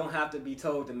fans don't have to be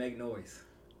told to make noise.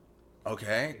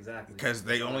 Okay. Exactly. Because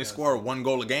they only score 1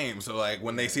 goal a game. So, like,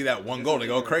 when they see that 1 goal, they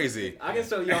go crazy. I can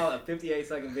show y'all a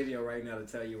 58-second video right now to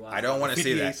tell you why. I don't want to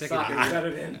see that. Soccer is better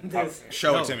than this.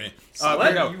 Show it to me.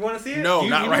 What? You want to see it? No,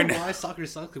 not right now. Why soccer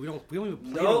sucks? Because we don't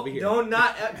even play it over here. Do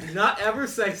not ever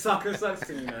say soccer sucks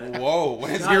to me, man. Whoa.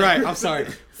 You're right. I'm sorry.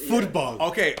 Football.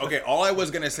 Okay. All I was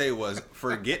going to say was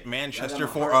forget Manchester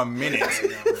for a minute.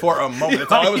 For a moment.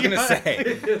 That's all I was going to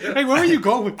say. Hey, where are you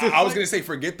going with this? I was going to say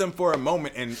forget them for a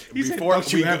moment. And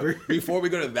before we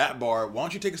go to that bar, why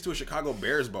don't you take us to a Chicago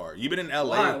Bears bar? You've been in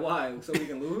LA. Why? So we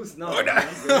can lose? No.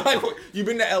 You've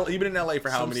been to LA for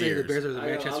how many years? The Bears are the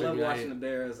Manchester I love United. watching the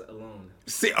Bears alone.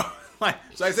 See,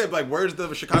 so I said, like, where's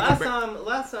the Chicago Bears?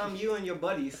 Last time you and your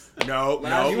buddies. No.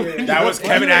 That was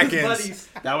Kevin Atkins.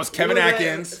 That was Kevin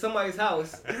Atkins. At somebody's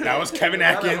house. That was Kevin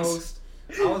Atkins.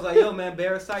 I was like, yo, man,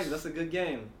 Bears Titans, that's a good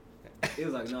game. He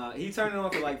was like, nah. He turned it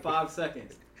on for like 5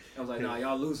 seconds. I was like, nah,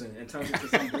 y'all losing, and turned into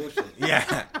some bullshit.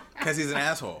 Yeah, because he's an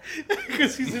asshole.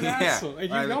 Because he's an asshole, and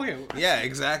you know him. Yeah,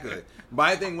 exactly.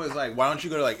 My thing was like, why don't you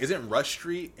go to like, isn't Rush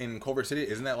Street in Culver City?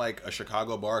 Isn't that like a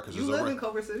Chicago bar? Cause you live in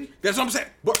Culver City? That's what I'm saying,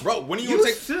 bro. When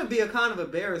you should be a kind of a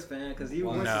Bears fan because you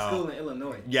went to school in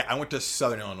Illinois. Yeah, I went to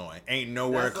Southern Illinois. Ain't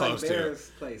nowhere That's close like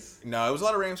Bears place. No, it was a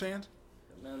lot of Rams fans.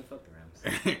 Man, fuck the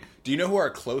Rams. Do you know who our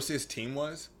closest team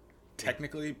was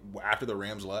technically after the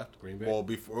Rams left. Green Bay? Well,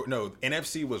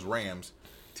 NFC was Rams,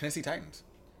 Tennessee Titans.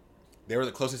 They were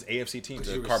the closest AFC team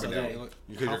to Carbondale.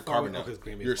 Because you're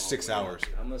Carbondale. You're 6 hours.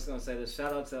 I'm just gonna say this.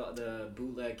 Shout out to the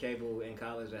bootleg cable in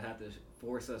college that had to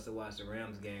force us to watch the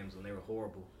Rams games when they were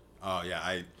horrible. Oh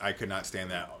yeah, I could not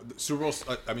stand that. Super Bowl,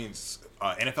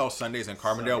 NFL Sundays in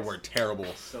Carbondale were terrible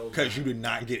because you did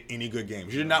not get any good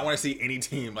games. You did not want to see any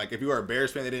team. Like if you were a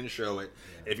Bears fan, they didn't show it.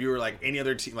 Yeah. If you were like any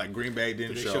other team, like Green Bay,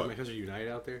 didn't show it. Manchester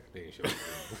United out there, they didn't show it.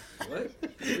 What?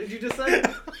 What did you just say?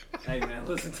 Hey man,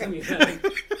 listen to me, man.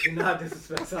 Do not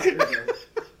disrespect soccer, man.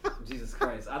 Jesus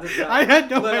Christ! I had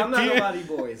no idea. I'm not nobody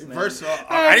boys, man. First of all,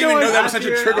 I didn't even know that was such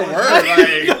a trigger word.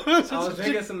 Like, I was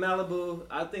drinking some Malibu.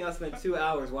 I think I spent 2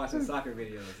 hours watching soccer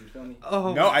videos. You feel me?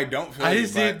 Oh, no, I don't feel. I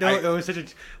just didn't know it was such a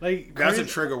like. That's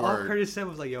Curtis, a trigger word. All Curtis said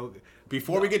was like, "Yo."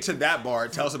 Before we get to that bar,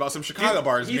 tell us about some Chicago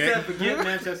bars, He Nick. said, "Forget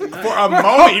Manchester United." For a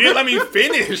moment, you didn't let me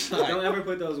finish. Don't ever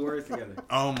put those words together.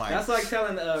 Oh my! That's like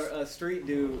telling a street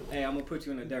dude, "Hey, I'm gonna put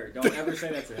you in the dirt." Don't ever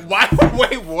say that to him. Why?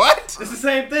 Wait, what? It's the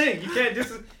same thing.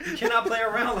 You cannot play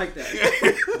around like that.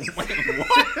 Wait,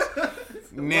 what?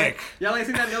 Nick. Y'all ain't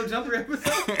seen that No Jumper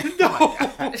episode?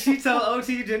 No. She told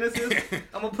OT Genesis,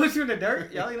 "I'm gonna put you in the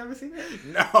dirt." Y'all ain't never seen that?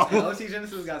 No. And OT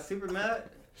Genesis got super mad.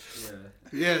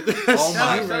 Yeah. Oh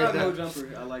Shout out No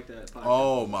Jumper. I like that podcast.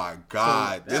 Oh my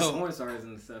God. That's porn stars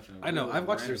in Inception. I know. I've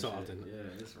watched her so often.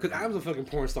 Yeah. Because Adam's a fucking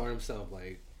porn star himself.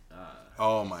 Like.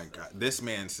 Oh my God. This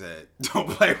man said, "Don't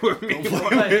play with me.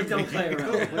 Don't play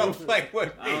around. Don't play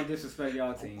with me." I don't disrespect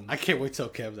y'all team. I can't wait till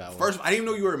Kev's out. First, I didn't even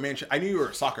know you were I knew you were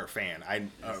a soccer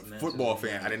fan. Football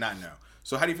fan. I did not know.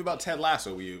 So how do you feel about Ted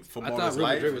Lasso? Were you football? I thought Real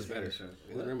Madrid was better. Isn't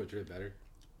Real Madrid better?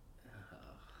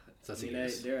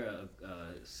 They're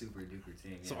a super duper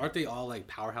team. Yeah. So aren't they all like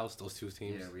powerhouse? Those two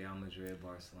teams. Yeah, Real Madrid,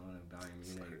 Barcelona,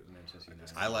 Bayern Munich, Manchester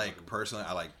United. I like Paris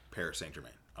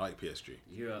Saint-Germain. I like PSG.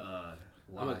 You're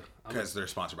why? Because they're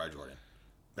sponsored by Jordan.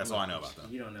 That's all I know about them.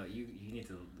 You don't know. You need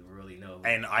to really know.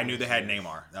 And I knew they had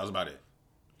Neymar. That was about it.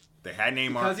 They had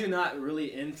Neymar. Because you're not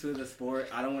really into the sport,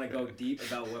 I don't want to go deep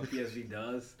about what PSG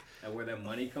does and where their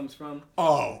money comes from.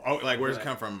 Oh, like where does it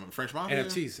come from? French mafia?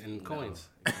 NFTs and coins.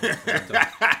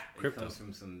 It comes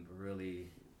from some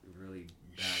really, really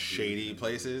bad shady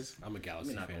places. I'm a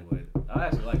Galaxy fan. I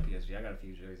actually like PSG. I got a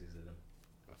few jerseys of them.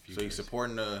 So you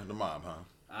supporting the mob, huh?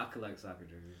 I collect soccer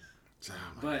jerseys. Oh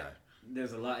but God.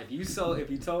 There's a lot. If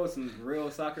you told some real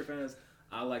soccer fans,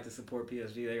 I like to support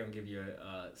PSG, they're gonna give you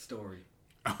a story.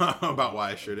 About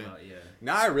why I shouldn't. Yeah.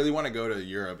 Now I really want to go to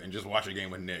Europe and just watch a game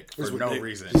with Nick for no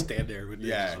reason. Just stand there with Nick.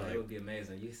 Yeah. It would be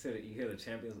amazing. You hear the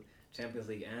Champions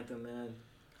League anthem, man.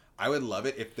 I would love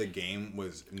it if the game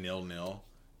was 0-0,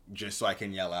 just so I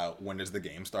can yell out, "When does the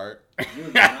game start?" You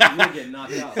would get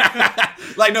knocked out.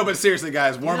 Like, no, but seriously,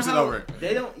 guys, warms it over.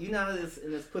 They don't. You know how in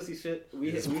this pussy shit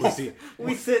we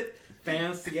sit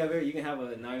fans together. You can have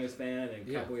a Niners fan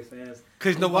and Cowboys fans.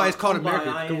 Because you know why it's called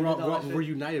America? We're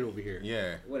united over here.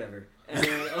 Yeah. Whatever. And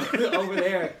then over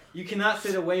there, you cannot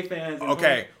sit away fans.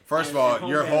 Okay, first of all,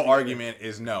 your whole argument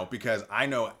is no, because I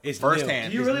know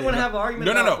firsthand. Do you really want to have an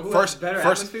argument? No. Who has better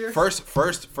atmosphere?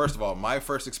 First of all, my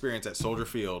first experience at Soldier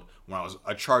Field when I was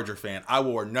a Charger fan, I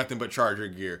wore nothing but Charger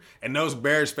gear, and those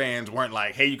Bears fans weren't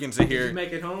like, "Hey, you can sit here." Did you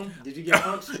make it home? Did you get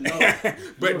punched? No.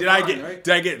 But did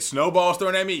I get snowballs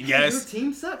thrown at me? Yes. Your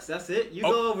team sucks. That's it. You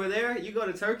go over there. You go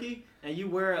to Turkey, and you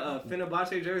wear a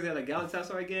Fenerbahce jersey at a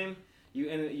Galatasaray game.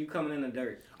 You coming in the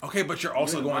dirt. Okay, but you're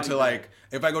also going to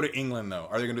if I go to England though,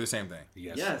 are they gonna do the same thing?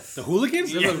 Yes. The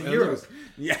hooligans? Europe.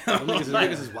 Yeah.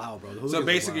 Hooligans is wild, bro. So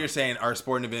basically, you're saying our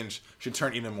sporting events should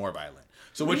turn even more violent.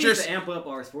 So we need to amp up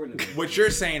our sporting events. What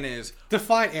you're saying is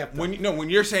define amp. When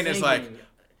you're saying it's like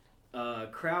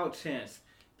crowd chants.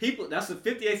 People. That's a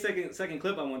 58-second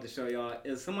clip I want to show y'all.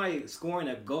 Is somebody scoring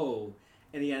a goal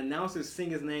and the announcers sing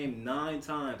his name 9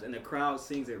 times and the crowd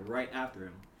sings it right after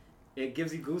him. It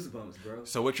gives you goosebumps, bro.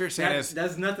 So what you're saying is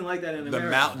that's nothing like that in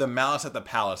America. The malice at the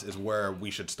palace is where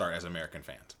we should start as American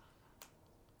fans.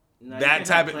 No, that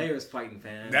type of players fighting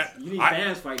fans. You need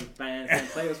fans fighting fans and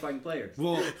players fighting players.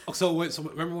 Well, so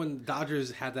remember when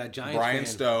Dodgers had that Giants Brian fan?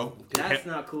 Stowe. That's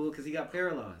not cool because he got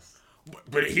paralyzed.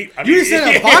 But you just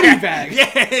said a body bag.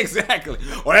 Yeah, exactly.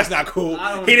 Well, that's not cool.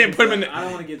 He didn't put him in. I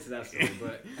don't want to get to that story,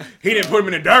 but he didn't put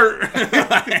him in the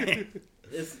dirt.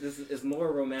 It's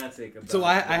more romantic. So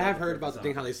I have heard about the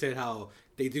thing how they said how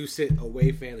they do sit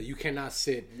away fans. Like you cannot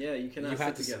sit. Yeah, you cannot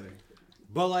sit together.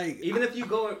 But like, even if you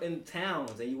go in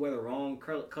towns and you wear the wrong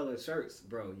colored shirts,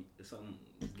 bro, something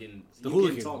getting the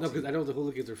hooligans. No, because I know the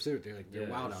hooligans are serious. They're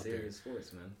wild out there. Serious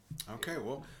sports, man. Okay,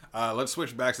 well, let's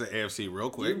switch back to the AFC real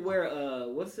quick. You wear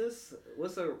what's this?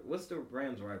 What's the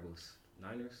Rams rivals?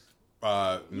 Niners. You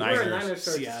wear a Niners. Niners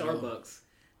shirt to Seattle. Starbucks,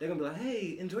 they're gonna be like,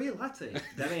 "Hey, enjoy your latte."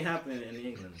 That ain't happening in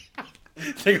England.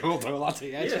 They go throw a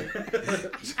latte at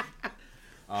you.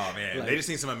 Oh man, Like- they just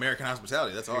need some American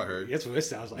hospitality. That's all I heard. That's what it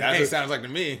sounds like. That's Hey, what it sounds like to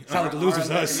me. sound like the losers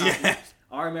Our us. American Yeah.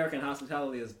 Our American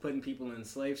hospitality is putting people in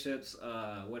slave ships.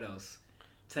 What else?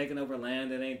 Taking over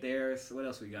land that ain't theirs. What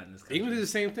else we got in this country? England did the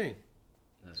same thing.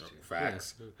 That's true.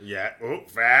 Facts. Yeah. Oh,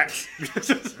 facts.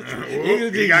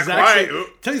 England he got quiet.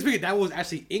 Tell you speaking, that was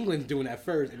actually England doing that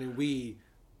first, and then we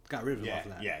got rid of them off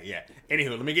of that. Yeah.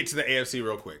 Anywho, let me get to the AFC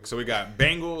real quick. So we got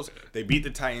Bengals. They beat the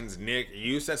Titans. Nick,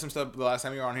 you said some stuff the last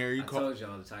time you were on here. I told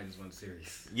y'all the Titans won the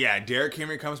series. Yeah, Derrick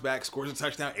Henry comes back, scores a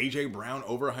touchdown. A.J. Brown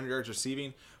over 100 yards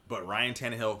receiving. But Ryan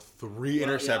Tannehill, 3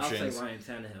 interceptions. Yeah, I'll say Ryan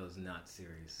Tannehill is not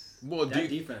serious. Well, that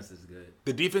defense is good.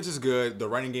 The defense is good. The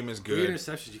running game is 3 good.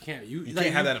 interceptions, you can't. You You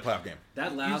can't have that in a playoff game.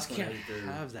 That You last just one, can't he threw.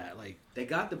 have that. Like, They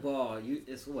got the ball.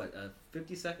 It's what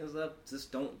 50 seconds left.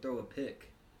 Just don't throw a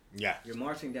pick. Yeah. You're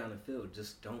marching down the field.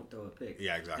 Just don't throw a pick.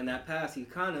 Yeah, exactly. And that pass, he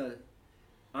kind of,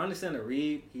 I understand the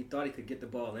read. He thought he could get the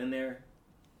ball in there.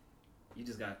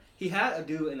 He had a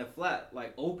dude in the flat,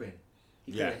 like open.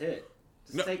 He could have hit.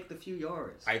 Just take the few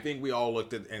yards. I think we all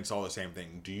looked at and saw the same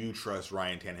thing. Do you trust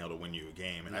Ryan Tannehill to win you a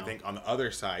game? And I think on the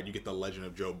other side, you get the legend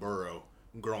of Joe Burrow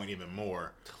growing even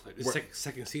more. it's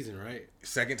second season, right?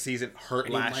 Second season, hurt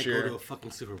And he last might year. go to a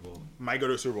fucking Super Bowl Might go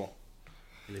to a Super Bowl.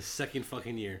 in his second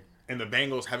fucking year. And the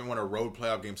Bengals haven't won a road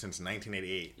playoff game since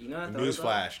 1988. You know what I thought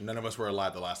Newsflash, none of us were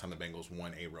alive the last time the Bengals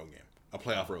won a road game. A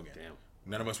playoff road game. Damn.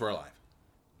 None of us were alive.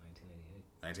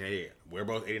 1988. 1988. We're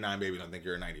both 89 babies. I think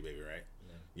you're a 90 baby, right?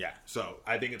 Yeah. So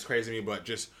I think it's crazy to me, but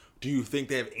just do you think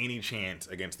they have any chance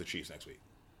against the Chiefs next week?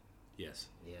 Yes.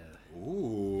 Yeah.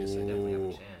 Ooh. Yes, they definitely have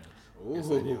a chance. Ooh. Yes, I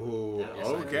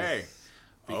do. Okay.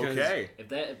 Because Okay. If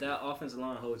that offensive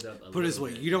line holds up, Put it this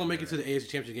way: you don't make it to the AFC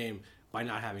Championship game by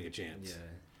not having a chance. Yeah.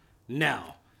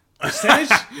 Now, percentage.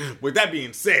 With that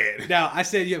being said, Now, I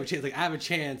said you have a chance. Like, I have a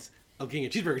chance of getting a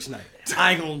cheeseburger tonight.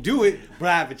 I ain't gonna do it, but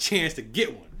I have a chance to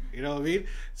get one. You know what I mean?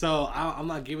 So I'm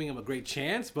not giving him a great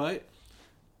chance, but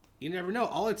you never know.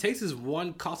 All it takes is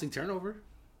one costly turnover.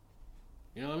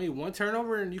 You know what I mean? One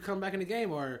turnover and you come back in the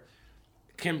game. Or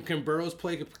can Burrows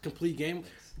play a complete game?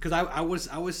 Because I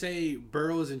would say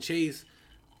Burrows and Chase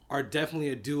are definitely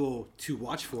a duo to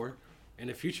watch for in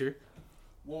the future.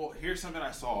 well, here's something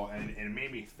I saw, and it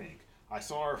made me think. I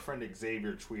saw our friend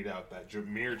Xavier tweet out that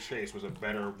Ja'Marr Chase was a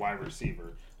better wide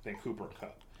receiver than Cooper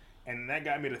Kupp. And that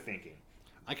got me to thinking.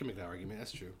 I can make that argument.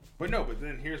 That's true. But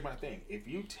then here's my thing. If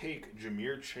you take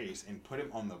Ja'Marr Chase and put him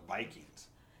on the Vikings,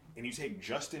 and you take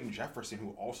Justin Jefferson, who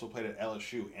also played at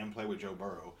LSU and played with Joe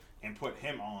Burrow, and put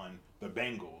him on the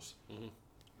Bengals. Mm-hmm.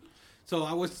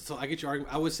 So I get your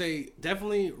argument. I would say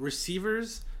definitely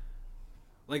receivers.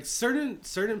 Like certain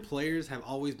players have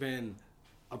always been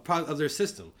a product of their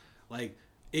system. Like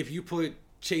if you put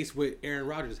Chase with Aaron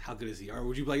Rodgers, how good is he? Or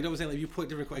would you you know what I'm saying? Like if you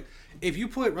put if you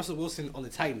put Russell Wilson on the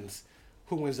Titans,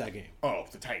 who wins that game? Oh,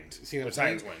 the Titans. See what The I'm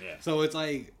saying? Titans win, yeah. So it's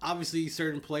like obviously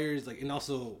certain players and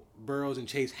also Burrows and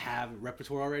Chase have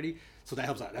repertoire already, so that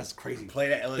helps out. That's crazy.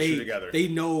 Played at LSU together. They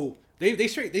know they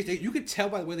you could tell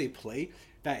by the way they play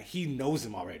that he knows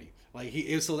them already. Like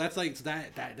that's like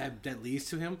that leads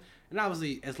to him. And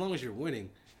obviously, as long as you're winning,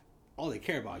 all they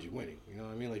care about is you winning. You know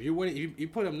what I mean? Like if you're winning, you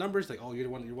put up numbers like, oh, you're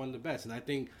one of the best. And I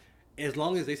think as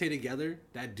long as they stay together,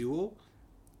 that duo,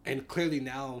 and clearly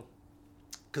now,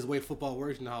 because the way football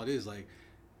works and how it is, like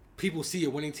people see a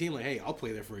winning team, like, hey, I'll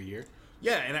play there for a year.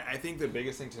 Yeah, and I think the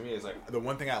biggest thing to me is like the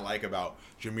one thing I like about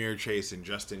Ja'Marr Chase and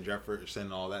Justin Jefferson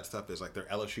and all that stuff is like they're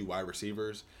LSU wide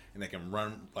receivers and they can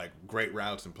run like great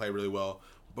routes and play really well.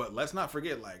 But let's not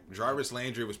forget, like Jarvis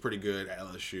Landry was pretty good at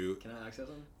LSU. Can I access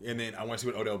them? And then I want to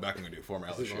see what Odell Beckham can do, former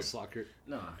LSU. Soccer.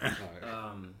 No. Right.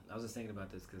 I was just thinking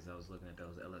about this because I was looking at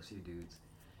those LSU dudes.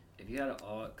 If you had an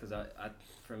all, because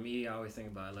for me, I always think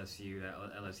about LSU, that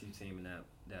LSU team and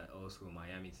that old school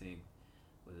Miami team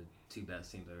were the two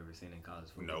best teams I've ever seen in college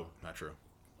football. No, not true.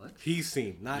 What? He's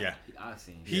seen, not Yeah. I've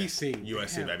seen. he's seen.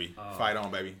 USC, Damn. baby. Oh. Fight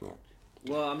on, baby.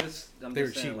 Well, I'm just They were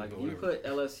saying, cheating, like, but if you whatever. put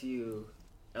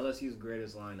LSU's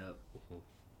greatest lineup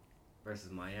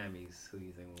versus Miami's, who do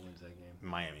you think will win that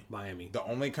game? Miami. The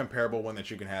only comparable one that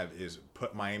you can have is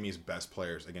put Miami's best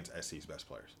players against SC's best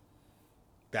players.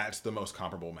 That's the most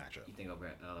comparable matchup. You think over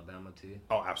at Alabama too?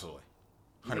 Oh, absolutely.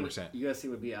 100%. USC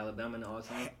would be Alabama in all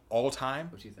time. All time?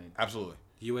 What you think? Absolutely.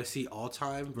 USC all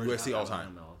time. USC all time.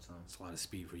 Alabama all time. That's a lot of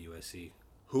speed for USC.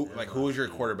 Who is your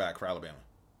quarterback for Alabama?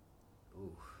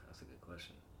 Ooh, that's a good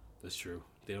question. That's true.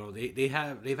 They've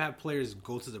had players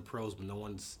go to the pros, but no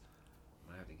one's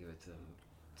Might have to give it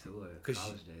to Tua. 'Cause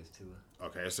College days, Tua.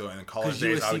 Okay, so in college because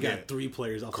days, I USC would got get 3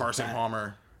 players off Carson the bat.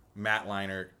 Palmer, Matt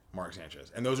Leinart, Mark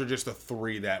Sanchez, and those are just the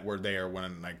three that were there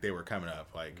when like they were coming up.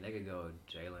 Like they could go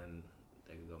Jalen,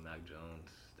 they could go Mac Jones.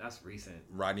 That's recent.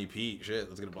 Rodney Pete, shit.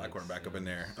 Let's get a black quarterback up in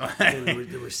there.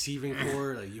 The receiving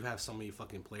core, like you have so many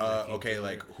fucking players. Okay,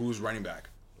 like who's running back?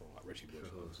 Reggie Bush.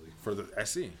 For the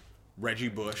SC. Reggie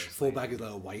Bush. Fullback is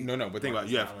White. No, but think about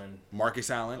it. You have Marcus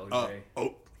Allen.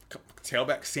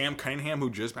 Tailback Sam Cunningham, who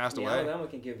just passed away. Alabama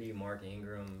can give you Mark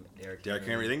Ingram, Derrick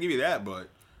Henry. They can give you that, but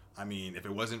I mean, if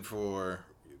it wasn't for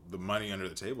the money under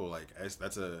the table, like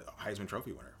that's a Heisman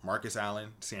Trophy winner. Marcus Allen,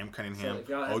 Sam Cunningham,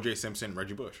 O.J. Simpson,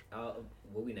 Reggie Bush.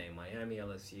 What we name Miami,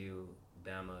 LSU,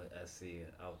 Bama, SC.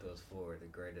 Out those four, the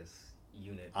greatest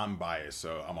unit. I'm biased,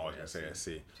 so I'm always gonna say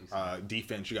SC.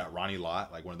 Defense, you got Ronnie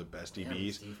Lott, like one of the best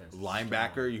DBs.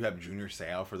 Linebacker, strong. You have Junior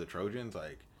Seau for the Trojans,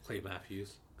 like Clay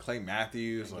Matthews,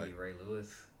 like Ray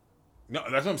Lewis. No,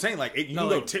 that's what I'm saying. Like you can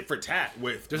go tit for tat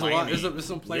with. There's Miami. a lot. There's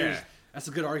some players. Yeah. That's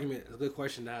a good argument. It's a good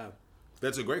question to have.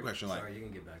 That's a great question. Sorry, you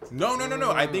can get back to that.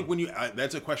 No. I think when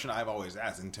that's a question I've always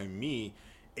asked, and to me,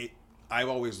 I've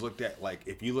always looked at like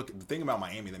if you look at the thing about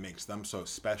Miami that makes them so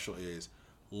special is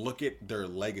look at their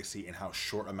legacy and how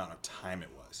short amount of time it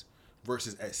was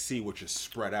versus SC, which is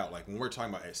spread out. Like when we're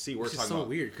talking about SC, we're talking about so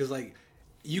weird because like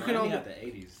you Miami can had the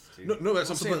 80s too. No, that's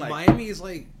what I'm saying. But like, Miami is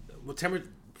like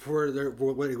for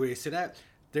where they sit at.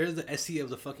 They're the SC of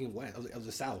the fucking West of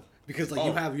the South because like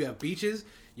you have beaches,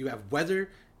 you have weather.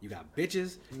 You got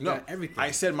bitches. You got everything.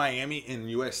 I said Miami and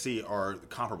USC are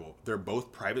comparable. They're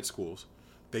both private schools.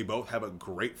 They both have a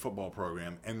great football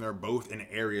program, and they're both in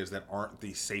areas that aren't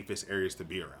the safest areas to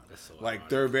be around. So like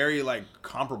they're very like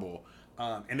comparable,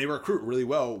 and they recruit really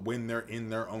well when they're in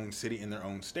their own city, in their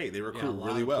own state. They recruit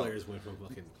really well. Players went from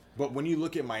fucking. But when you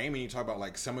look at Miami, you talk about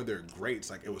like some of their greats.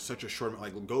 Like it was such a short.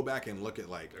 Like go back and look at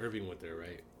like Irving went there,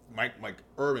 right? Mike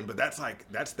Urban, but that's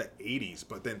the 80s.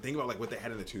 But then think about like what they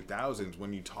had in the 2000s.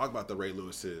 When you talk about the Ray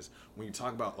Lewises, when you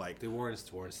talk about like Warren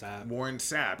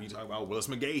Sapp, you talk about Willis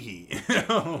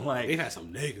McGahee. Like they've had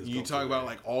some niggas. You talk about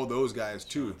like all those guys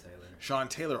too. Sean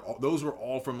Taylor. Those were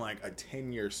all from like a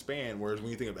 10-year span. Whereas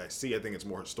when you think of SC, I think it's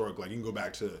more historic. Like you can go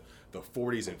back to the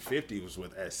 40s and 50s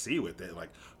with SC with it. Like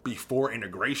before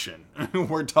integration,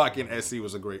 we're talking SC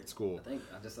was a great school. I think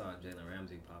I just saw Jalen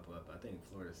Ramsey pop up. I think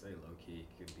Florida State low key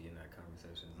could be in that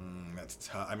conversation. That's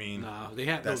tough. I mean, they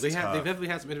definitely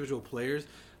have some individual players,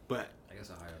 but I guess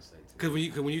Ohio State too.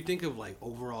 Because when you think of like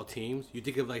overall teams, you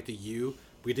think of like the U.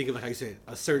 We think of like how you said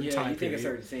a certain time period. Yeah,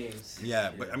 you think of certain teams.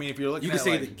 Yeah, but I mean, if you're looking, you at can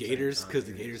say like, the Gators because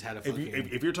the Gators had a fucking.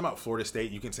 If you're talking about Florida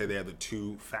State, you can say they have the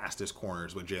two fastest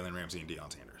corners with Jalen Ramsey and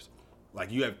Deion Sanders.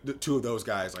 Like you have the two of those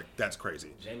guys. Like that's crazy.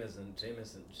 Jamison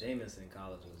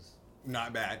college was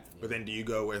not bad. Yeah. But then do you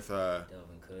go with Delvin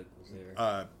Cook was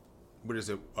there? What is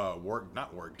it?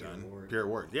 Garrett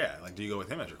Ward. Yeah. Like do you go with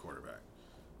him as your quarterback?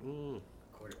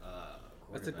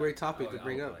 That's a great topic to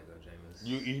bring up.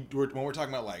 When we're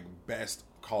talking about like best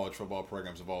college football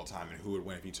programs of all time and who would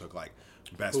win if you took like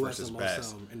best versus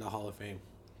best in the Hall of Fame.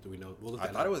 Do we know? I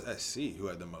thought it was SC who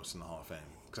had the most in the Hall of Fame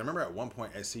because I remember at one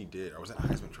point SC did, or was that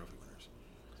Heisman Trophy winners?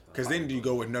 Because then do you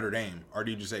go with Notre Dame, or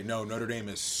do you just say no? Notre Dame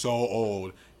is so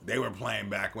old; they were playing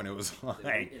back when it was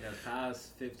like in the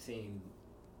past 15,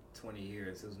 20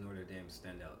 years, it was Notre Dame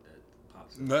standout that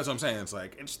pops up. That's what I'm saying. It's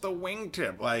like it's the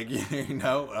wingtip, like you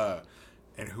know.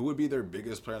 And who would be their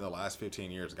biggest player in the last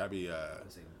 15 years? It's got to be.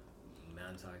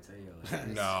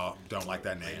 No, don't like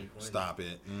that name. Stop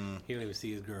it. He don't even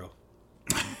see his girl.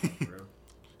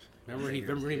 Remember he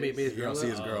made his girl. You don't see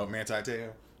his girl, Manti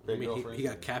Te'o. He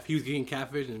got he was getting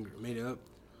catfish and made it up.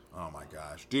 Oh my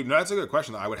gosh, dude, no, that's a good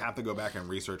question though. I would have to go back and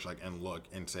research and look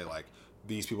and say like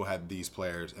these people had these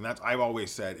players, and that's I've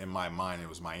always said in my mind it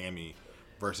was Miami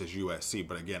versus USC.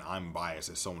 But again, I'm biased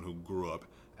as someone who grew up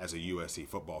as a USC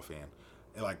football fan.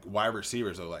 And like wide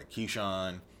receivers though, like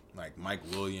Keyshawn, like Mike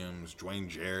Williams, Dwayne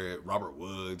Jarrett, Robert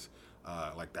Woods,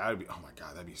 like that would be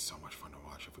that'd be so much fun to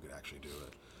watch if we could actually do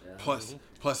it. Yeah.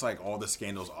 Plus like all the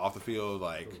scandals off the field,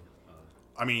 like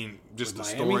I mean, just the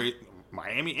story,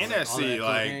 Miami and SC,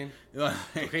 like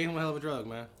cocaine's a hell of a drug,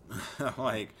 man.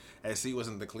 Like SC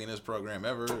wasn't the cleanest program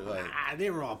ever. Like they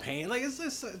were all paying. Like it's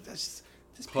just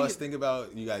plus think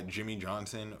about you got Jimmy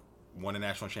Johnson. Won a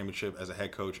national championship as a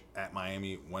head coach at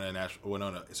Miami. Won a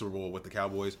Super Bowl with the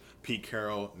Cowboys. Pete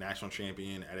Carroll, national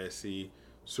champion at SC.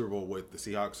 Super Bowl with the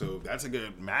Seahawks. So that's a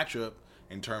good matchup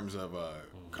in terms of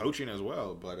coaching as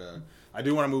well. But I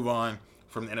do want to move on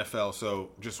from the NFL. So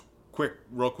just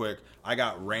real quick, I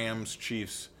got Rams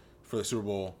Chiefs for the Super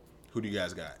Bowl. Who do you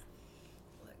guys got?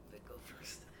 Let Vic go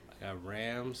first. I got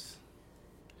Rams,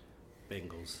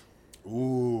 Bengals.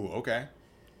 Ooh, okay.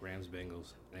 Rams,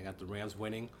 Bengals. I got the Rams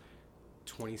winning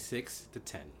 26-10.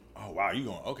 Oh wow,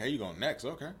 you going next?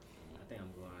 Okay. I think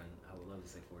I'm going. I would love to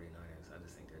say 49ers. I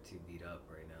just think they're too beat up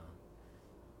right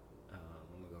now. I'm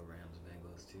gonna go Rams,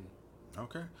 Bengals too.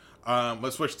 Okay.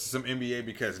 Let's switch to some NBA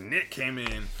because Nick came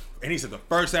in and he said the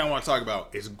first thing I want to talk about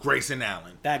is Grayson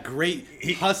Allen. That great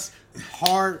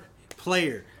hard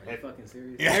player. Are you fucking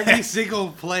serious? Every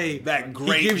single play, That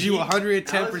great. he gives you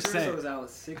 110%. Alex Caruso was out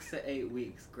 6 to 8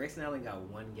 weeks. Grayson Allen got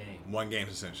 1 game. 1 game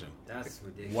suspension. That's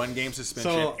ridiculous. 1 game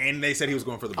suspension, So- and they said he was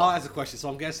going for the ball. I'll ask a question. So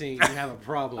I'm guessing you have a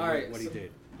problem All right, with what he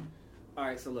did. All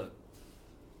right, so look,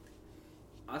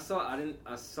 I saw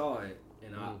it,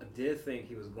 and I did think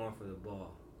he was going for the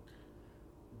ball,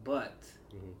 but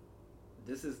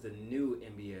this is the new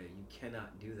NBA. You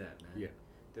cannot do that, man. Yeah.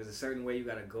 There's a certain way you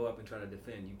got to go up and try to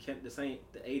defend. You can't. This ain't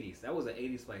the '80s. That was an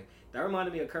 '80s play. That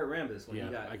reminded me of Kurt Rambis when Yeah,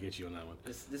 he got. I get you on that one.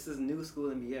 This is new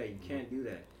school NBA. You can't do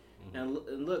that. And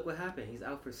look what happened. He's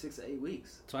out for 6 to 8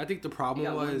 weeks. So I think the He problem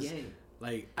got 1 was, game.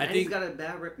 like, And I think he's got a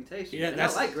bad reputation. Yeah, And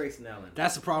that's- I like Grayson Allen.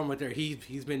 that's the problem right there.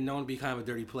 He's been known to be kind of a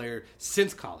dirty player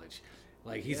since college.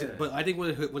 Like Yeah. but I think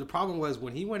what the problem was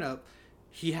when he went up,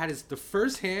 he had the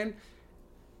first hand,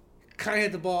 kind of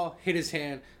hit the ball, hit his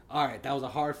hand. All right, that was a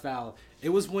hard foul. It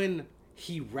was when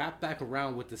he wrapped back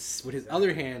around with his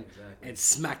other hand and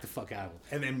smacked the fuck out of him.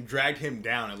 And then dragged him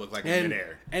down. It looked like in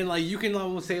midair. And like you can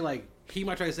almost say like he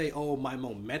might try to say, "Oh, my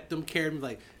momentum carried me."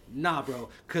 Like, nah, bro,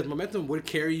 because momentum would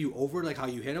carry you over like how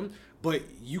you hit him, but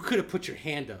you could have put your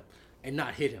hand up and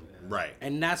not hit him. Right.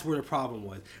 And that's where the problem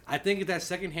was. I think if that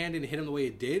second hand didn't hit him the way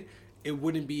it did,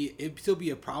 it'd still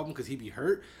be a problem because he'd be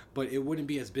hurt, but it wouldn't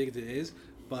be as big as it is.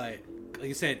 But like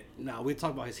you said, now we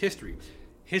talk about his history.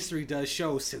 History does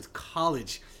show since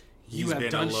college you He's have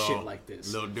been done a little, shit like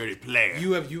this. Little dirty player.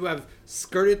 You have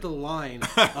skirted the line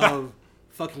of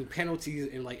fucking penalties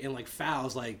and like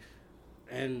fouls, like,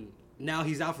 and now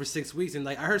he's out for 6 weeks. And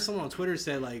like I heard someone on Twitter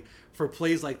said like for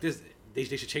plays like this they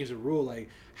should change the rule. Like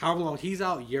however long he's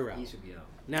out, you're out. He should be out.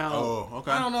 Now,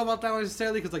 okay. I don't know about that one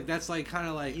necessarily because like that's like kind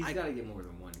of like He's got to get more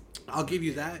than 1. I'll give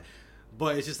you that,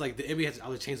 but it's just like the NBA has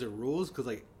to change the rules because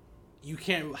like you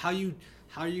can't how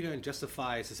are you gonna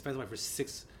justify suspending somebody for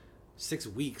six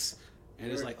weeks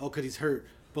and it's like because he's hurt,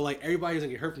 but like everybody's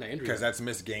gonna get hurt from that injury Because that's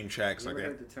missed game checks. You Like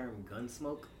ever that. heard the term gun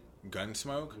smoke? Gun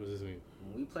smoke? What does this mean?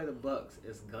 When we play the Bucks,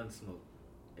 it's gun smoke.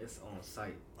 It's on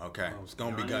site. Okay. It's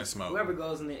going to be gun smoke. Whoever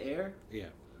goes in the air, Yeah.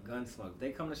 gun smoke.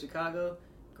 They come to Chicago,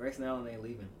 Grayson Allen ain't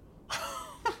leaving.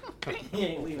 He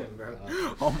ain't leaving, bro.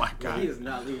 Oh my He God. is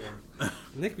not leaving.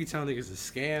 Nick be telling niggas it's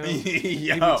a scam. Yo.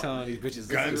 He be telling these bitches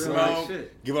Gun This is real life smoke.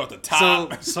 shit. Give it off the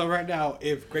top. So right now,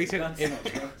 if Grayson, Gun smoke,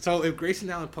 bro. if Grayson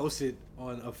Allen posted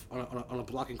on a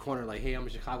blocking corner like, "Hey, I'm in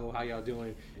Chicago. How y'all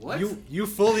doing?" What? You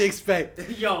fully expect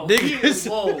Yo, he is,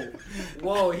 niggas.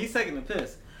 whoa, he's taking the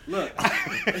piss. Look,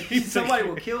 somebody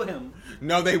will kill him.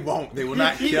 No, they won't. They will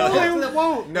not He kill posted him. it.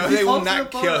 won't. No, He they will posted not a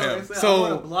kill photo him. and said, So- I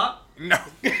want a block. No.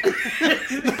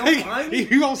 Don't mind me.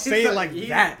 You gonna say He's it like he-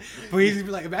 that, but he's just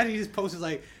be like, imagine he just posted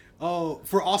like, "Oh,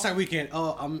 for All-Star Weekend.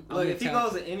 Oh, I'm Look, in if he town."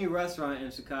 goes to any restaurant in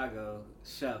Chicago,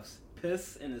 chefs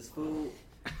piss in his food.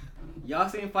 Y'all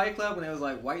seen Fight Club when it was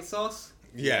like white sauce?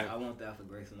 Yeah. I want that for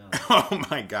Grayson Allen. Oh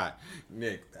my God.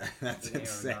 Nick, that's Aaron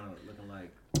insane. Donald looking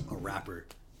like a rapper.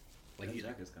 Like that he,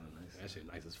 jacket's kind of nice. that shit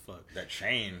nice as fuck. That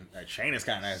chain is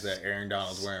kind of nice that Aaron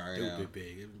Donald's wearing right now. Stupid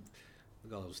big.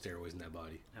 Look at all those steroids in that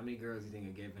body. How many girls do you think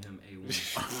are giving him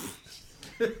A1?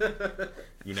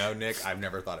 You know, Nick, I've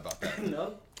never thought about that.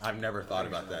 No. I've never thought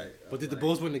about that. But did the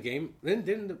Bulls win the game?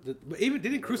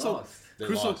 Didn't Crusoe? lost. They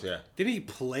Crusoe lost, yeah. Didn't he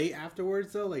play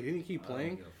afterwards though? Like, didn't he keep I don't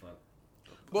playing? give a fuck.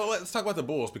 Well, let's talk about the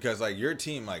Bulls because like your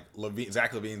team, like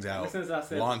Zach LaVine's Ever out, since I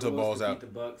said Lonzo the Bulls Ball's could out. beat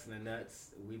the Bucks and the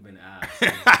Nets, we've been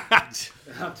ass.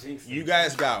 I'm jinxing. You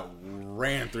guys got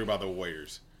ran through by the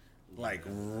Warriors, like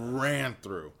ran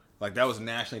through. Like that was a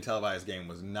nationally televised game.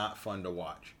 Was not fun to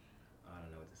watch. I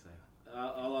don't know what to say.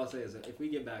 All I'll say is that if we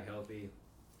get back healthy,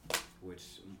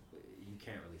 which you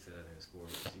can't really say that in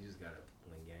sports, you just gotta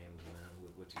win games, man.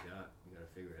 With what you got, you gotta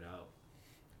figure it out.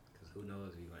 Because who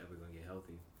knows if you're ever gonna get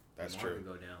healthy? That's The true. market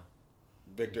Go down.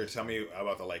 Victor, tell me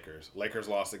about the Lakers. Lakers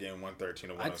lost the game 113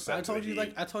 to 107.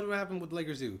 I told you what happened with the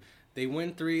Lakers do. They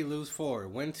win 3, lose 4.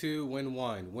 Win 2, win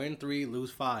 1. Win 3, lose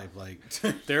 5. Like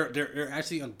they're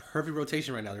actually on perfect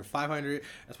rotation right now. They're 500.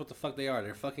 That's what the fuck they are.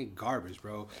 They're fucking garbage,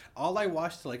 bro. All I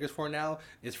watch the Lakers for now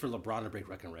is for LeBron to break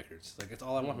records. Like that's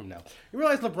all I want from him now. You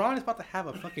realize LeBron is about to have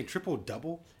a fucking triple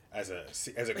double as a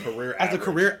career as average. a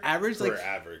career average, Career like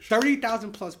average.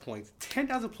 30,000 plus points,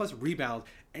 10,000 plus rebounds,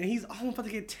 and he's almost about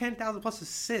to get 10,000 plus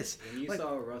assists. When you Like,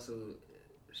 saw Russell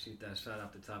shoot that shot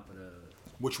off the top of the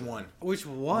Which one? Which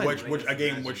one? Which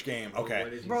game? Which game?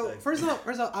 Okay, Bro, first off,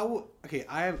 I will. Okay,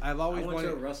 I've always I want wanted.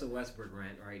 your Russell Westbrook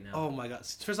rant right now. Oh my god!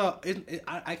 First off,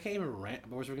 I can't even rant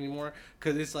about Westbrook anymore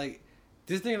because it's like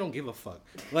this nigga don't give a fuck.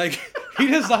 Like he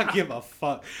does not give a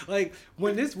fuck. Like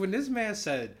when this man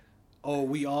said, "Oh,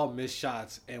 we all miss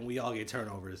shots and we all get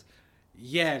turnovers."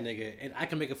 Yeah, nigga, and I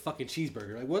can make a fucking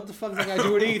cheeseburger. Like, what the fuck does that got to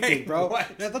do with anything, Wait, bro?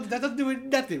 what? That doesn't do with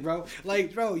nothing, bro.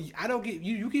 Like, bro, I don't get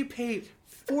you. You get paid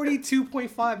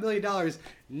 $42.5 million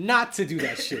not to do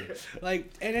that shit. Like,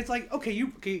 and it's like, okay,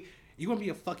 you want to be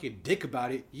a fucking dick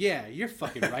about it? Yeah, you're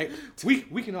fucking right.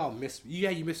 We can all miss. Yeah,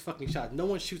 you miss fucking shots. No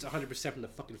one shoots 100% from the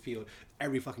fucking field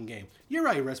every fucking game. You're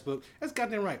right, Westbrook. That's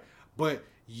goddamn right. But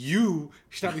you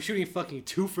should not be shooting fucking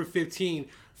 2 for 15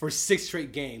 for 6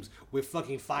 straight games with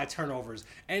fucking 5 turnovers.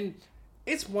 And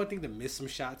it's one thing to miss some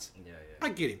shots. Yeah. I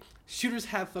get it. Shooters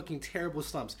have fucking terrible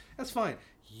slumps. That's fine.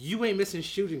 You ain't missing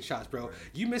shooting shots, bro. Right.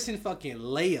 You missing fucking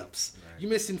layups. Right. You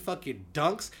missing fucking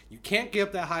dunks. You can't get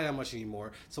up that high that much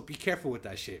anymore. So be careful with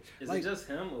that shit. Is it just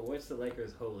him, or what's the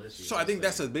Lakers' whole issue? so I think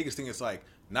that's the biggest thing. It's like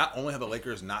not only have the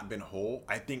Lakers not been whole,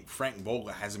 I think Frank Vogel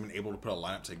hasn't been able to put a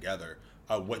lineup together.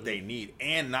 What they need,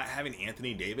 and not having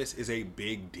Anthony Davis is a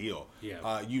big deal.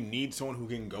 Yeah. You need someone who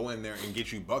can go in there and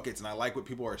get you buckets. And I like what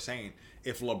people are saying.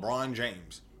 If LeBron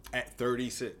James at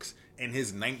 36 in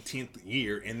his 19th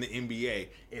year in the NBA,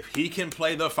 if he can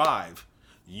play the 5,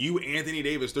 you Anthony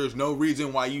Davis, there's no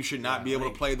reason why you should not be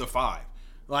able to play the 5.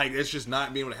 Like, it's just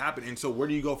not being able to happen. And so where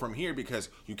do you go from here? Because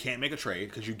you can't make a trade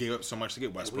because you gave up so much to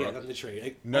get Westbrook. We have nothing to trade.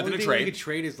 Like, Nothing to only trade. thing we could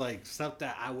trade is like stuff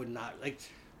that I would not like.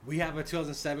 We have a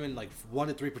 2007 like 1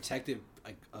 to 3 protected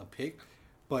like pick,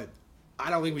 but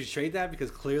I don't think we should trade that because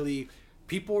clearly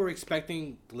people were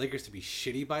expecting the Lakers to be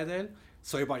shitty by then,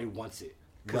 so everybody wants it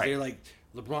because they're like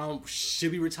LeBron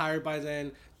should be retired by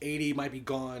then, AD might be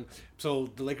gone, so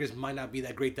the Lakers might not be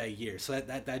that great that year. So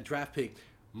that draft pick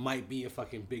might be a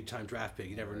fucking big time draft pick.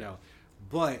 You never know,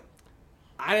 but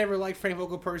I never liked Frank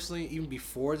Vogel personally, even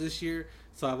before this year.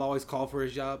 So I've always called for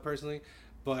his job personally.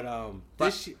 But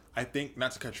I think,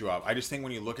 not to cut you off, I just think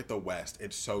when you look at the West,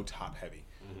 it's so top heavy.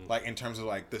 Mm-hmm. Like in terms of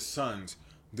like the Suns,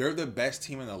 they're the best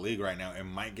team in the league right now and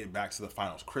might get back to the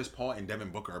finals. Chris Paul and Devin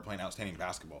Booker are playing outstanding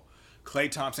basketball. Klay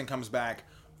Thompson comes back,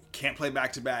 can't play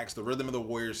back-to-backs. The rhythm of the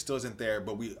Warriors still isn't there,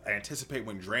 but we anticipate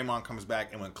when Draymond comes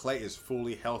back and when Klay is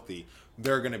fully healthy,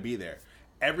 they're going to be there.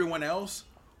 Everyone else,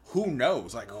 who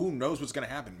knows? Like, who knows what's going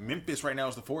to happen? Memphis right now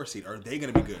is the 4th seed. Are they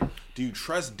going to be good? Do you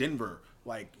trust Denver?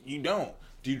 Like, you don't.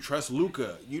 Do you trust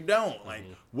Luka? You don't. Like,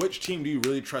 which team do you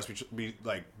really trust?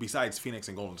 Besides Phoenix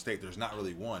and Golden State, there's not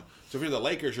really one. So if you're the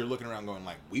Lakers, you're looking around going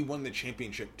like, we won the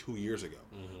championship 2 years ago.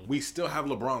 Mm-hmm. We still have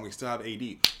LeBron. We still have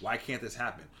AD. Why can't this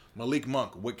happen? Malik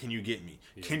Monk, what can you get me?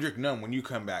 Yeah. Kendrick Nunn, when you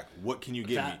come back, what can you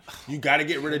get me? You got to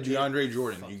get rid of DeAndre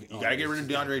Jordan. You got to get rid of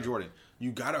DeAndre Jordan.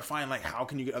 You got to find like how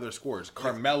can you get other scorers?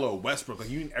 Carmelo, Westbrook, like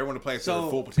you need everyone to play to their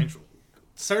full potential.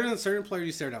 Certain players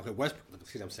you stare down. Okay, Westbrook,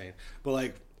 see what I'm saying? But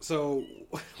like, so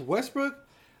Westbrook's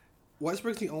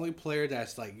the only player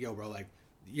that's like, yo, bro, like,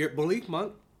 you're Malik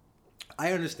Monk.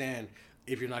 I understand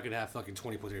if you're not gonna have fucking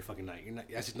 20 points every fucking night. You're not.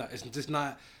 That's just not. It's just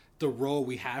not the role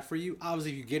we have for you.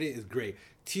 Obviously, if you get it, it's great.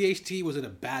 THT was in a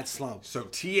bad slump. So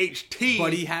THT,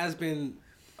 but he has been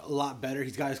a lot better.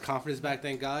 He's got his confidence back,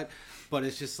 thank God. But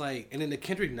it's just like, and then the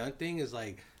Kendrick Nunn thing is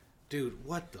like, dude,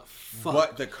 what the fuck?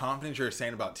 But the confidence you're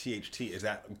saying about THT, is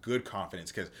that good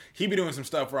confidence? Because he be doing some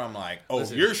stuff where I'm like, oh,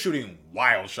 listen, you're shooting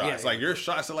wild shots. Like, your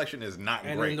shot selection is not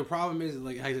great. And the problem is,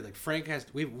 like I said, like Frank has,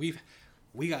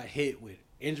 we got hit with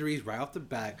injuries right off the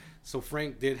bat. So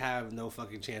Frank did have no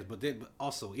fucking chance. But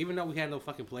also, even though we had no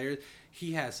fucking players,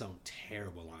 he had some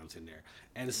terrible lines in there.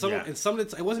 And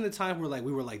it wasn't a time where like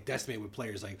we were like decimated with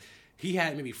players. Like, he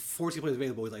had maybe 14 players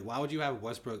available. He's like, why would you have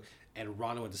Westbrook and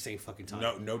Rondo at the same fucking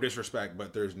time? No disrespect,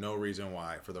 but there's no reason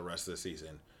why for the rest of the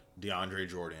season DeAndre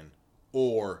Jordan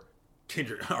or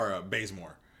Kendrick or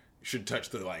Bazemore should touch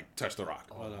the rock.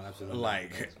 Oh no, absolutely.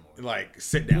 Like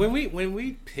sit down. When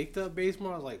we picked up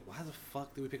Bazemore, I was like, why the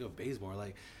fuck did we pick up Bazemore?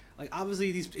 Like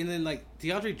obviously these, and then like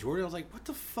DeAndre Jordan, I was like, what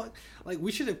the fuck? Like,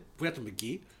 we should have went after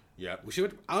McGee. Yeah. We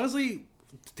should honestly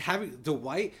having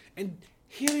Dwight, and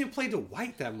he didn't even play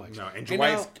Dwight that much. No, and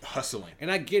Dwight's hustling.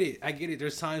 And I get it.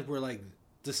 There's times where like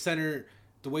the center,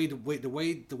 the way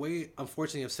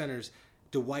unfortunately of centers,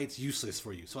 Dwight's useless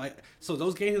for you. So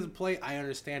those games of play, I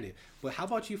understand it. But how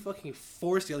about you fucking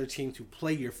force the other team to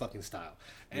play your fucking style?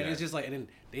 And it's just like, and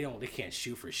then they can't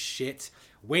shoot for shit.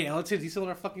 Wayne Ellington, he's still on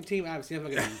our fucking team. I haven't seen him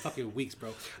in fucking weeks,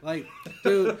 bro. Like,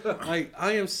 dude, like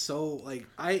I am so like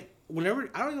whenever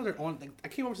I don't know they're on. Like, I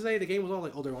came over today. The game was on.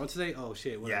 Like, oh, they're on today. Oh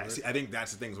shit. Whatever. Yeah, see, I think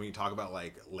that's the things when you talk about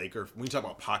like when you talk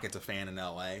about pockets of fan in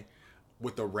LA.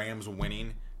 with the Rams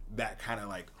winning, that kind of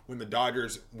like when the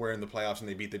Dodgers were in the playoffs and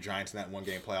they beat the Giants in that one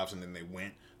game playoffs and then they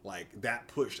went, like that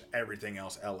pushed everything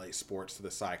else LA sports to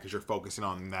the side because you're focusing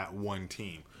on that one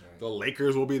team. Right. The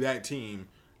Lakers will be that team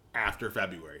after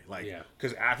February, like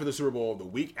because after the Super Bowl, the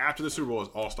week after the Super Bowl is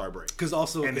All-Star break. Because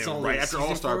also and then right after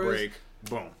All-Star break,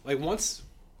 boom. Like once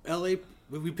LA,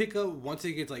 we pick up once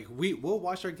it gets like we'll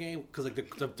watch our game because like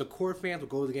the core fans will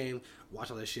go to the game,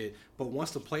 watch all that shit. But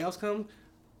once the playoffs come.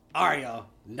 All right, y'all.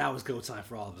 Now it's go time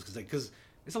for all of us because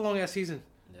it's a long ass season.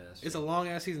 Yeah, it's a long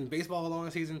ass season. Baseball a long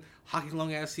ass season. Hockey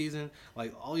long ass season.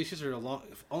 Like all these shits are long.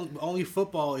 Only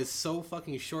football is so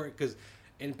fucking short because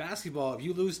in basketball, if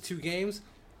you lose 2 games,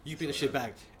 you pay the shit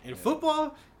back. In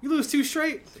football, you lose 2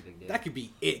 straight. That could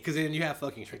be it because then you have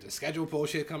fucking straight to schedule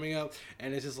bullshit coming up,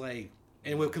 and it's just like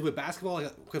and with basketball,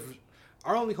 like,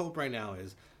 our only hope right now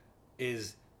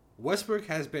is Westbrook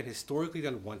has been historically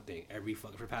done one thing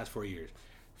for the past 4 years.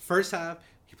 First half,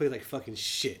 he played like fucking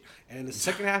shit. And in the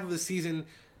second half of the season,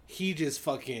 he just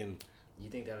fucking... You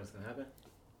think that was going to happen?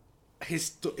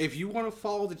 If you want to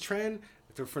follow the trend,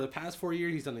 for the past 4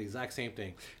 years, he's done the exact same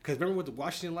thing. Because remember with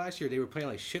Washington last year, they were playing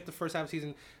like shit the first half of the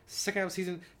season. Second half of the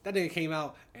season, that nigga came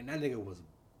out, and that nigga was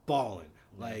balling.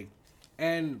 Like,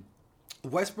 and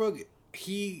Westbrook,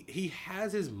 he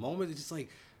has his moments.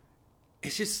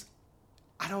 It's just,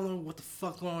 I don't know what the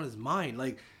fuck's going on in his mind.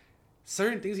 Like,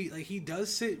 certain things he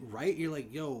does sit right. You're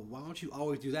like, yo, why don't you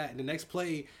always do that? And the next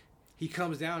play, he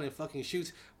comes down and fucking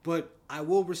shoots. But I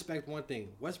will respect one thing: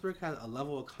 Westbrook has a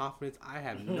level of confidence I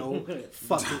have no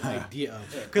fucking idea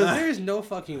of. Because there's no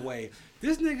fucking way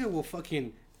this nigga will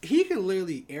fucking. He can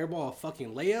literally airball a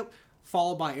fucking layup,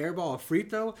 followed by airball a free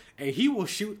throw, and he will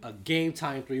shoot a game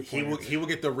time 3-pointer. He will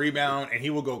get the rebound and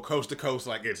he will go coast to coast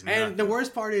like it's nothing. And the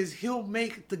worst part is he'll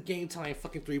make the game time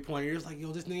fucking 3-pointer. It's like,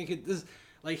 yo, this nigga could this.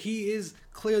 Like, he is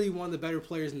clearly one of the better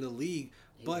players in the league,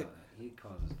 but... He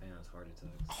causes fans heart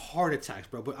attacks. Heart attacks,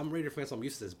 bro. But I'm Raider fan, so I'm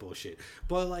used to this bullshit.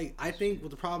 But, like, I think what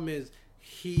the problem is,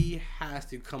 he has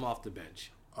to come off the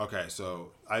bench. Okay, so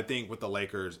I think with the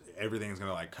Lakers, everything's going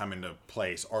to, like, come into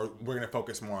place, or we're going to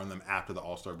focus more on them after the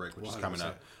All-Star break, which 100%. Is coming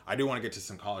up. I do want to get to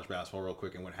some college basketball real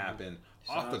quick and what happened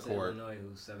off the court. Illinois,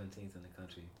 who's 17th in the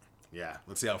country. Yeah,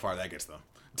 let's see how far that gets them.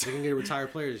 They can get a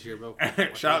retired player this year, bro.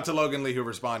 Shout out to Logan Lee, who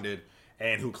responded.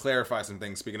 And who clarified some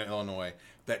things, speaking of Illinois,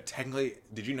 that technically,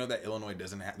 did you know that Illinois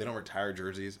they don't retire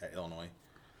jerseys at Illinois?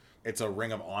 It's a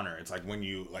ring of honor. It's like when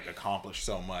you like accomplish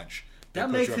so much. That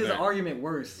makes his argument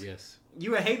worse. Yes. You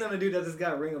would hate on a dude that just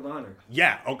got a ring of honor.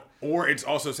 Yeah. Or it's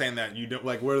also saying that you don't,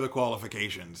 like, what are the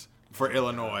qualifications for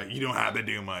Illinois? You don't have to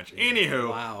do much. Anywho,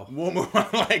 wow. We'll move on.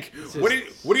 Like, what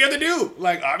do you have to do?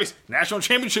 Like, obviously, national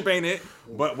championship ain't it,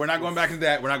 but we're not going back into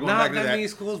that. We're not going back into that. That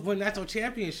means schools win national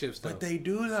championships, though. But they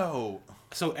do, though.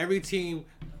 So every team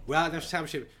without national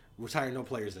championship retire no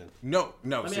players then. No.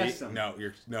 Let me ask you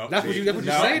No. That's what you're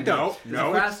saying, though.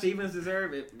 No. Does Brad Stevens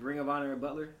deserve it? Ring of honor at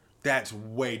Butler? That's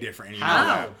way different.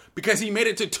 How? Because he made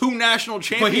it to 2 national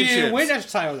championships. But he didn't win that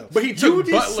title, though. But he took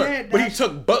Butler. But he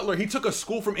took Butler. He took a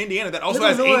school from Indiana that also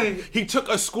has... He took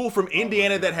a school from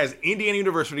Indiana that has Indiana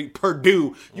University,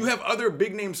 Purdue. You have other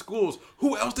big-name schools.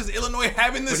 Who else does Illinois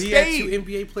have in the state? But he had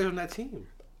 2 NBA players on that team.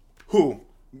 Who?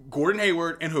 Gordon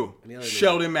Hayward and who?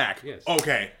 Sheldon Mack. Yes.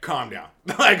 Okay, calm down.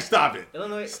 Like, stop it.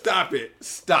 Illinois. Stop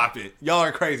it. Y'all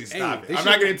are crazy. Stop it. I'm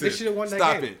not getting into it. They should have won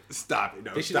that game. Stop it.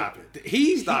 No, stop it.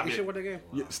 He should have won that game.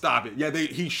 Yeah, stop it. Yeah,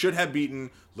 he should have beaten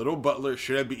Little Butler,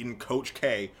 should have beaten Coach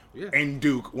K and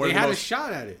Duke. They had a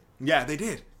shot at it. Yeah, they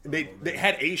did. They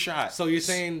had a shot. So you're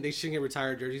saying they shouldn't get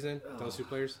retired jerseys then? Those 2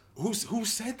 players? Who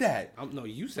said that? No,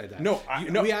 you said that. No,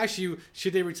 we asked you,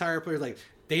 should they retire players? Like,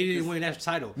 they didn't win a national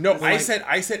title. No, I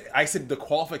said the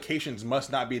qualifications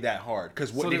must not be that hard.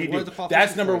 Because what did he do?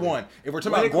 That's number one. If we're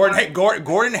talking about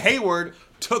Gordon Hayward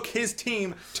took his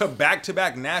team to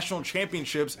back-to-back national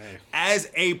championships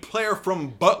as a player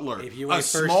from Butler, a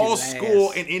small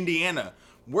school in Indiana.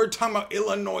 We're talking about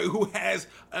Illinois, who has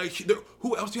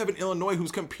who else do you have in Illinois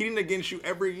who's competing against you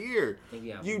every year?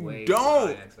 You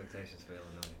don't. High expectations for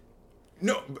Illinois.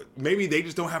 No, but maybe they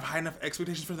just don't have high enough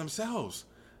expectations for themselves.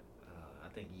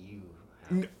 I think you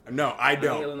have. No, I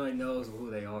don't. Think Illinois knows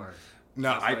who they are. No,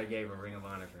 That's why they gave a ring of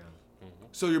honor for him. Mm-hmm.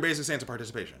 So you're basically saying it's a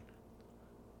participation.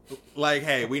 Like,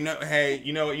 hey, we know. Hey,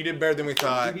 you know what? You did better than we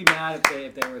thought. Would you be mad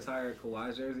if they retired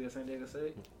Kawhi's jersey at San Diego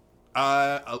State?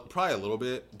 Probably a little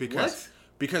bit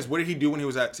because what did he do when he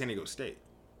was at San Diego State?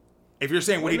 If you're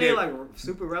saying what he did, like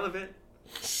super relevant.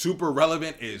 Super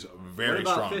relevant is very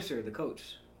strong. What about Fisher, the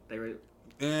coach?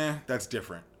 That's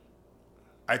different.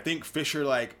 I think Fisher,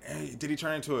 like, hey, did he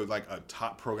turn into a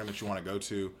top program that you want to go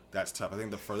to? That's tough. I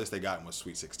think the furthest they got was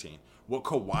Sweet 16. What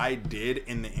Kawhi did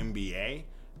in the NBA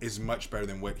is much better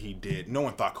than what he did. No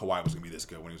one thought Kawhi was going to be this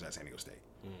good when he was at San Diego State.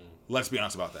 Let's be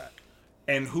honest about that.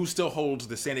 And who still holds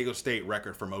the San Diego State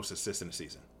record for most assists in a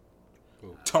season?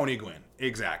 Ooh. Tony Gwynn.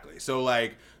 Exactly. So,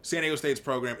 like, San Diego State's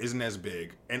program isn't as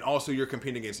big. And also, you're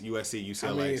competing against USC,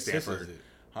 UCLA, Stanford.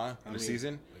 In a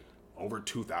season? Over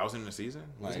 2,000 in a season?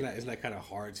 Like, isn't that kind of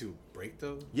hard to break,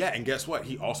 though? Yeah, and guess what?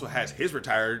 He also has his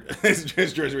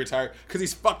jersey retired because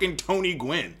he's fucking Tony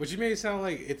Gwynn. But you made it sound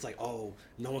like it's like, oh,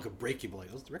 no one could break you. But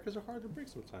like, those records are hard to break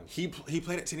sometimes. He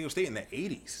played at San Diego State in the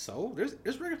 80s. So there's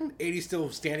records from the 80s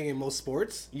still standing in most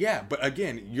sports. Yeah, but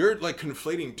again, you're like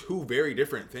conflating two very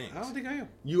different things. I don't think I am.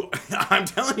 I'm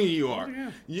telling you are. I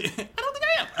don't think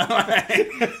I am.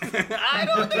 I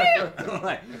don't think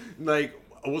I am. Like,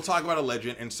 we'll talk about a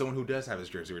legend and someone who does have his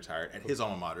jersey retired at his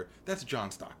alma mater. That's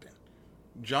John Stockton.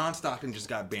 John Stockton just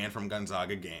got banned from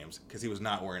Gonzaga games because he was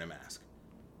not wearing a mask.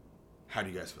 How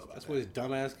do you guys feel about that? That's what his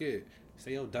dumbass get.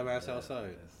 Stay your dumbass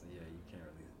outside. Yeah, you can't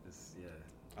really.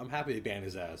 I'm happy they banned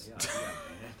his ass. Yeah,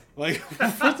 Like,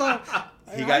 first off,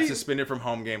 he got suspended from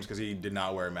home games because he did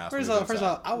not wear a mask. First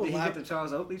off, I would Did he laugh. get the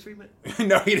Charles Oakley treatment?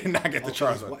 No, he did not get the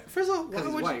Charles. First off, Because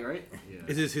he's white, right? Yeah.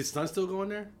 Is his son still going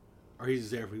there, or he's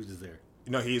just there? He was just there.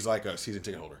 No, he's like a season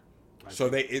ticket holder. So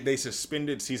they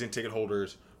suspended season ticket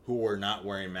holders who were not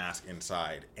wearing masks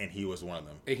inside, and he was one of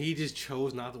them. And he just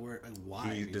chose not to wear. Like,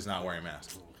 why? He does not wear a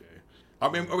mask. Okay. I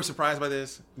mean, are we surprised by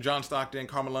this? John Stockton,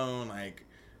 Carmelo, like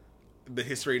the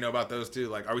history you know about those two.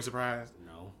 Like, are we surprised?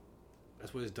 No,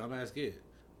 that's what his dumbass get.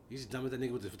 He's just dumb as that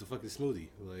nigga with the fucking smoothie.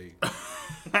 Like,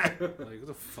 what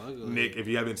the fuck? Like, Nick, if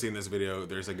you haven't seen this video,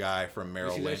 there's a guy from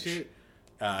Merrill you see Lynch. that shit?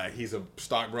 He's a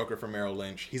stockbroker from Merrill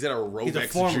Lynch. He's at a He's a Robex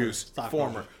former Juice. stockbroker.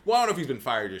 Former. Well, I don't know if he's been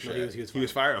fired just No, yet. he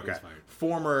was fired. Okay. He was fired.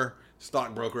 Former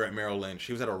stockbroker at Merrill Lynch.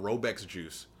 He was at a Robex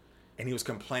Juice. And he was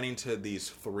complaining to these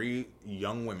three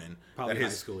young women. Probably that high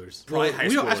his, schoolers. Probably high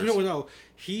schoolers. Actually, we don't know.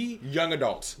 Young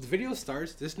adults. The video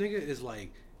starts. This nigga is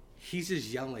like, he's just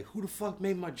yelling like, "Who the fuck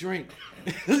made my drink?"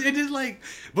 It just like,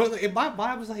 but like, in my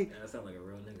vibe was like, Yeah, that sounds like a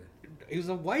real nigga. he was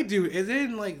a white dude, and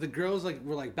then like the girls like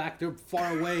were like back there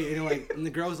far away, and like, and the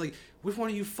girls like, "Which one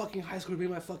of you fucking high schoolers made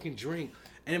my fucking drink?"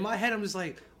 And in my head, I'm just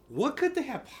like, what could they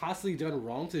have possibly done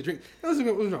wrong to the drink? That was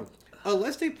wrong.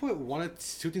 Unless they put one or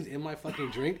two things in my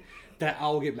fucking drink that I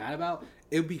will get mad about,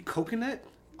 it would be coconut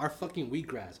or fucking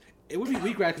wheatgrass. It would be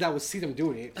wheatgrass because I would see them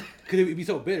doing it because it would be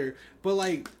so bitter. But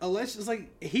like, unless it's like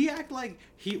he acted like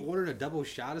he ordered a double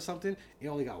shot or something, and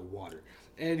only got water.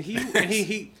 And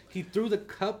he threw the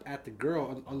cup at the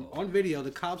girl on video.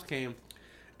 The cops came,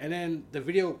 and then the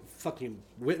video fucking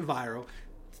went viral.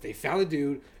 They found the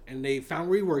dude, and they found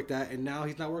where he worked at, and now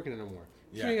he's not working there no more.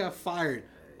 Yeah. He got fired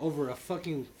over a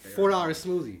fucking $4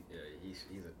 smoothie. Yeah, he's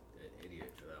an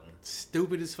idiot for that one.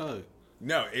 Stupid as fuck.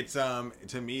 No, it's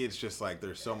to me it's just like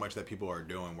there's so much that people are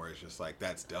doing where it's just like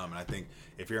that's dumb. And I think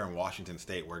if you're in Washington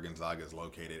State where Gonzaga is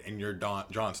located and you're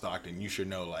John Stockton, you should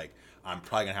know like I'm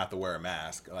probably gonna have to wear a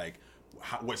mask. Like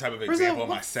what type of example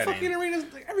am I setting? Fucking arenas,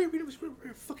 like every arena was wearing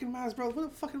a fucking mask, bro. What a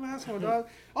fucking mask on, dog.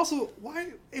 Also, why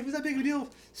if it's that big of a deal,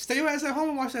 stay your ass at home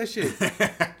and watch that shit.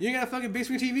 You ain't got a fucking big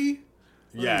screen TV.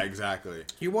 Yeah, exactly.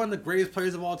 You're one of the greatest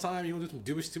players of all time. You want to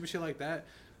do some stupid shit like that.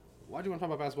 Why do you want to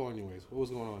talk about basketball anyways? What was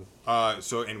going on?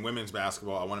 So in women's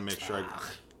basketball, I want to make sure.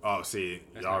 See,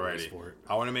 y'all ready?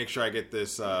 I want to make sure I get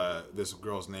this this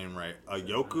girl's name right.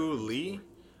 Ayoku Lee.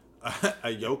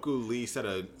 Ayoku Lee set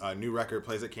a new record.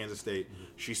 Plays at Kansas State.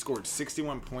 She scored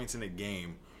 61 points in a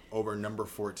game over number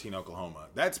 14 Oklahoma.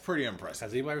 That's pretty impressive.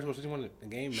 Has anybody ever scored 61 in a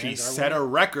game? She set a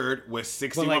record with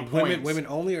 61 but like points. Women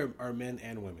only or men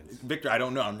and women? Victor, I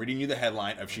don't know. I'm reading you the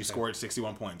headline of she scored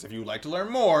 61 points. If you would like to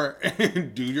learn more,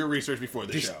 do your research before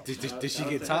the show. Did she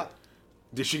get topped?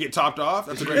 Did she get topped off?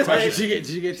 That's a great question. Did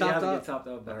she get topped off? Get topped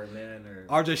off by her man,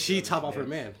 or does she top off her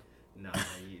man? No,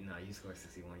 you score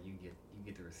 61. You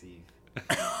get to receive.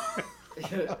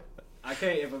 I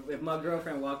can't. If my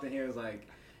girlfriend walked in here and was like,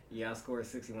 "Yeah, I scored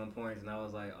 61 points," and I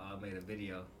was like, "Oh, I made a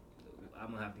video,"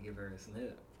 I'm gonna have to give her some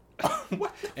hip.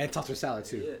 What? And toss her salad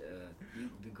too. Yeah,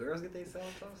 do girls get their salad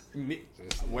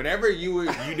tossed? Whatever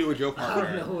you do with your I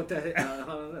partner. don't know what that is. I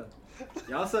don't know.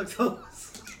 Y'all suck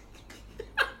toes.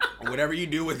 Whatever you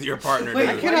do with your partner. Wait,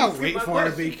 I dude. cannot wait for our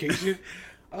vacation.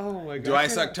 Oh my god. Do I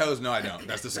suck toes? No, I don't.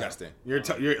 That's disgusting.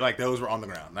 You're like those were on the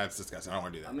ground. That's disgusting. I don't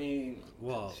want to do that. I mean,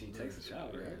 well, she takes a shower.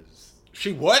 Right?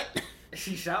 She what?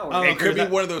 She showered. It could be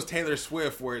one of those Taylor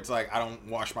Swift where it's like I don't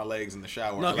wash my legs in the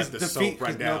shower. I let the soap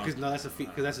run down. No, that's a feet.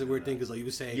 Because that's the weird thing. Because like you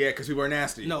were saying. Yeah, because people are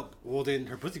nasty. No, well then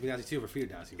her pussy be nasty too. Her feet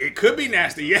are nasty. It could be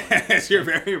nasty. Yes, you're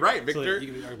very right, Victor. So, like,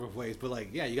 you can argue both ways, but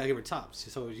like, yeah, you gotta give her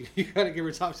tops. So you gotta give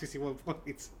her top 61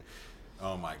 points.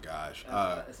 Oh my gosh.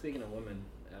 Speaking of women,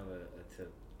 I have a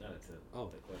tip. Not a tip. Oh,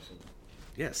 a question.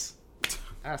 Yes.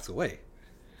 Ask away.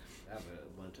 I have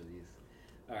a bunch of these.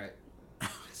 All right.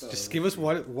 So, just give us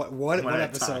one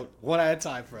episode, one at a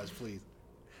time for us, please.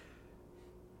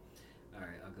 All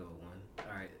right, I'll go with one.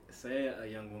 All right, say a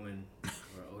young woman or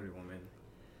an older woman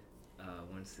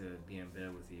wants to be in bed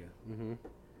with you,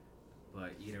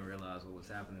 but you didn't realize what was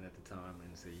happening at the time,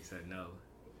 and so you said no,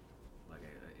 like an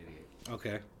idiot.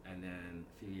 Okay. And then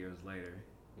a few years later,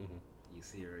 you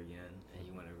see her again, and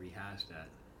you want to rehash that,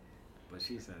 but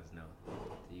she says no.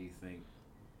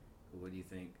 What do you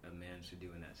think a man should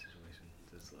do in that situation?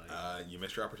 Just like you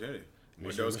missed your opportunity.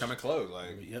 Windows coming closed.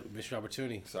 Like, yep, missed your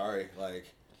opportunity. Sorry, like.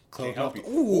 Close help you.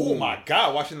 Ooh. Oh my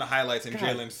God! Watching the highlights and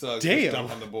Jalen Suggs just dump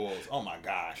on the Bulls. Oh my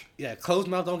gosh! Yeah, closed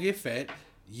mouth don't get fed.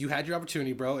 You had your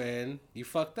opportunity, bro, and you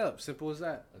fucked up. Simple as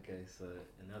that. Okay, so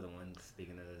another one.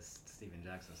 Speaking of this Steven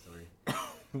Jackson story.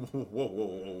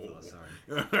 whoa. Oh, sorry.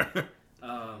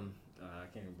 I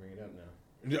can't even bring it up now.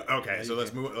 Yeah, okay, so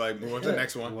let's move on to the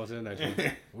next one. We'll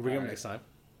bring him next time.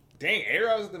 Dang,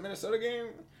 E.R.O.S at the Minnesota game.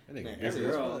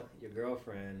 Your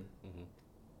girlfriend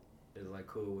is like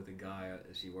cool with a guy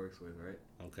that she works with, right?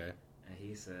 Okay. And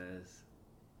he says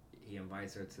he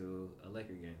invites her to a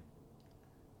Laker game.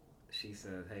 She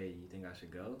says, "Hey, you think I should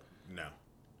go?" No.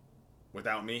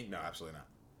 Without me? No, absolutely not.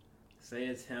 Say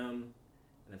it's him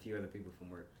and a few other people from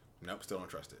work. Nope, still don't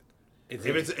trust it. Is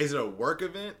it a work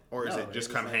event or is it just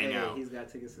come like, hang out? He's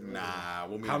got tickets to the game. Nah,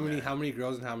 we'll meet how many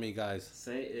girls and how many guys?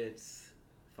 Say it's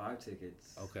 5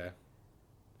 tickets. Okay.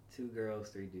 2 girls,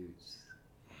 3 dudes.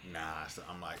 Nah, so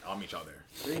I'm like, I'll meet y'all there.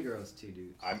 3 girls, 2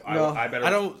 dudes. I don't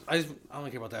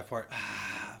care about that part.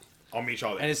 I'll meet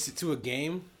y'all there. And it's to a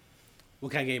game.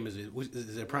 What kind of game is it?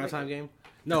 Is it a primetime game?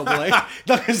 No, but like,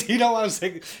 no, because you know what I'm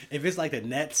saying. If it's like the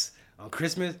Nets on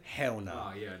Christmas, hell no.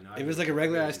 Oh yeah, no. If it's like a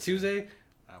regular ass Tuesday,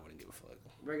 I wouldn't give a fuck.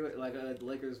 Regular, like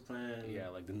Lakers playing. Yeah,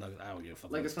 like the Nuggets. I don't give a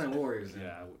fuck. Lakers playing Warriors.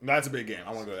 Yeah, that's a big game.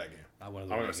 I want to go to that game. I want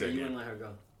to go. To you wouldn't let her go.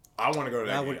 I want to go to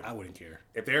that game. I wouldn't care.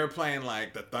 If they were playing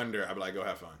like the Thunder, I'd be like, go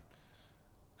have fun.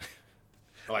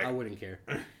 Like, I wouldn't care.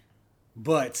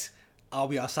 But I'll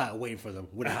be outside waiting for them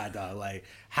with a hot dog. Like,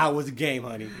 how was the game,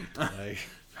 honey? Like,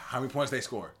 how many points they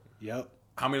score? Yep.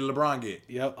 How many did LeBron get?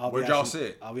 Yep. Where'd y'all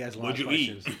sit? I'll be asking What'd you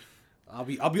questions. eat? I'll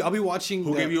be watching.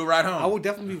 Who gave you a ride home? I will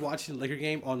definitely be watching the Laker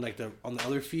game on like on the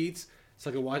other feeds, so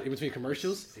I can watch in between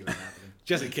commercials. See what's happening.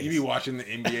 Just in case. You be watching the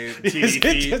NBA TV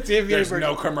feed. There's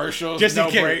no commercials, just no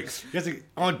breaks. Just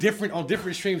on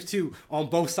different streams too, on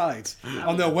both sides,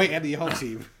 on the away and the home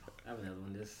team. I have another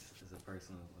one. This is a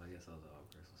personal. I guess I'll go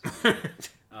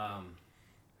personal.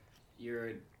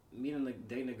 You're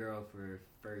dating a girl for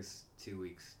first 2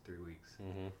 weeks, 3 weeks.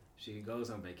 Mm-hmm. She goes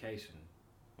on vacation.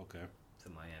 Okay. To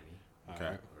Miami. Okay.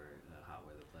 Or a hot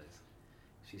weather place.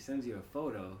 She sends you a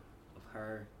photo of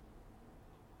her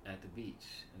at the beach,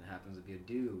 and it happens to be a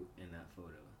dude in that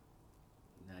photo.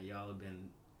 Now y'all have been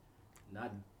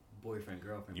not boyfriend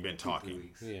girlfriend. You've been for 2 talking. 3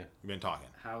 weeks. Yeah. You've been talking.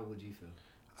 How would you feel?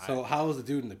 So how is the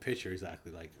dude in the picture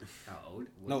exactly? Like how old?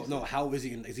 No. How is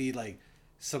he? Is he like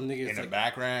some nigga in the like,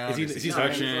 background? Is he he's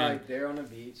like they're on the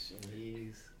beach and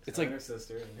he's like her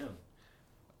sister and him.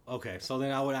 Okay, so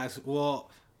then I would ask.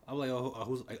 Well, I'm like,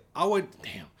 who's? I would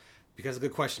because it's a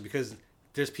good question because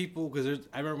there's people because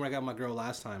I remember when I got my girl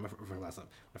last time. My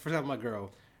first got my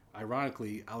girl.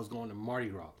 Ironically, I was going to Mardi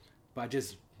Gras, but I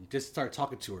just started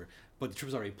talking to her. But the trip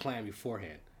was already planned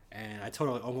beforehand, and I told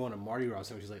her I'm going to Mardi Gras.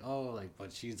 So she's like, oh, like,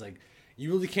 but she's like,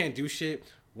 you really can't do shit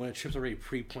when a trip's already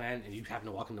pre-planned and you happen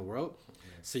to walk in the world. Yeah.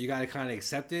 So you gotta kind of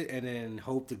accept it and then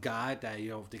hope to God that you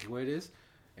don't think what it is.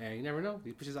 And you never know.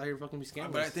 These bitches out here fucking be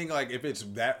scammers. But I think like if it's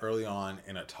that early on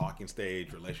in a talking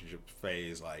stage, relationship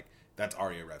phase, like that's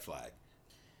already a red flag.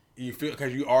 You feel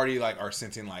because you already like are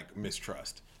sensing like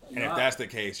mistrust. And if that's the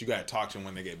case, you got to talk to them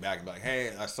when they get back and be like,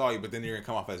 hey, I saw you, but then you're going to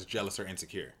come off as jealous or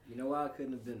insecure. You know why I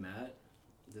couldn't have been mad?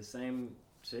 The same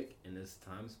chick in this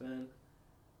time span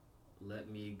let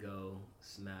me go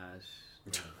smash.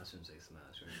 I shouldn't say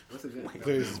smash, right? What's a good...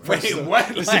 Wait,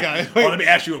 what? Like, let me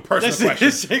ask you a personal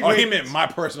question. He meant my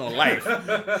personal life.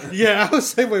 Yeah, I was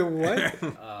saying, wait, what? Maybe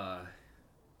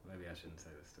I shouldn't say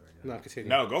this story. No, continue.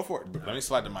 No, go for it. Let me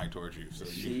slide the mic towards you. So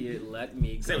she let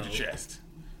me go. Say with your chest.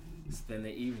 Spend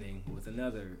the evening with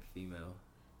another female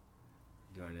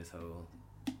during this whole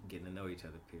getting to know each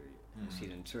other period. Mm-hmm. She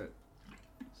didn't trip.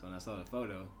 So when I saw the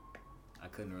photo, I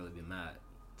couldn't really be mad.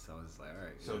 So I was just like, all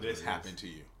right. So this happened to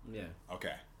you. Yeah.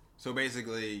 Okay. So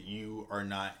basically, you're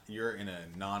in a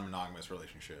non-monogamous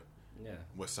relationship. Yeah.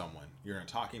 With someone. You're in a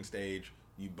talking stage.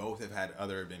 You both have had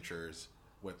other adventures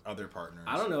with other partners.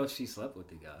 I don't know if she slept with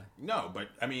the guy. No, but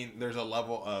I mean, there's a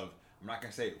level of, I'm not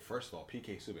going to say, first of all,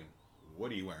 PK Subban,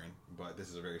 what are you wearing? But this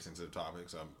is a very sensitive topic,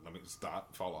 so let me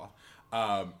fall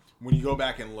off. When you go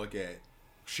back and look at,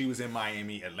 she was in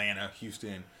Miami, Atlanta,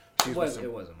 Houston. It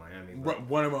wasn't Miami. But...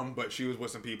 One of them, but she was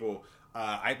with some people.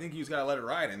 I think you just gotta let it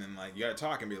ride, and then like you gotta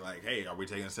talk and be like, "Hey, are we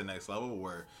taking this to the next level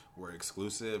where we're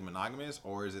exclusive, monogamous,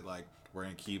 or is it like we're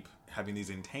gonna keep having these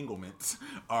entanglements?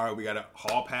 Or we gotta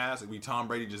hall pass? We Tom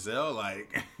Brady, Giselle?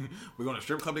 Like we're going to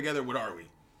strip club together? What are we?"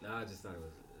 No, I just thought it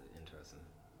was interesting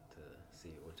to see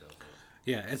what y'all thought.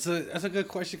 Yeah, that's a good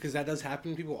question because that does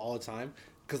happen to people all the time.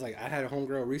 Because like I had a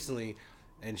homegirl recently,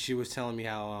 and she was telling me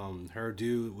how her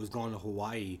dude was going to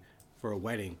Hawaii for a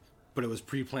wedding, but it was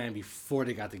pre-planned before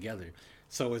they got together.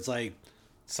 So it's like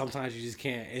sometimes you just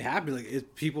can't. It happens. Like it's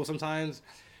people sometimes.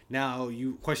 Now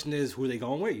you question is who they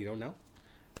going with. You don't know.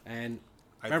 And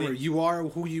remember, you are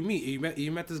who you meet.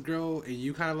 You met this girl, and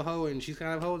you kind of a hoe, and she's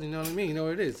kind of a hoe. You know what I mean? You know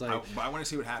what it is. Like, but I want to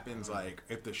see what happens. Like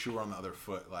if the shoe were on the other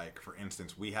foot. Like for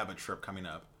instance, we have a trip coming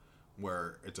up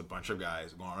where it's a bunch of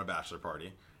guys going on a bachelor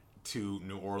party to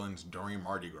New Orleans during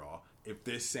Mardi Gras. If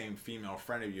this same female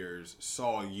friend of yours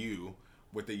saw you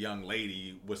with a young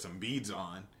lady with some beads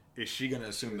on, is she going to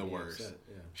assume the worst? Upset,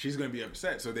 yeah. She's going to be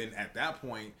upset. So then at that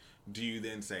point, do you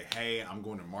then say, "Hey, I'm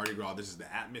going to Mardi Gras. This is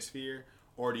the atmosphere,"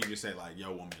 or do you just say like,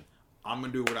 "Yo, woman, I'm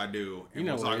going to do what I do, and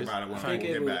we'll talk about it when I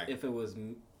get back"? If it was,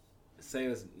 say it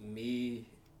was me,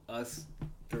 us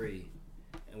three,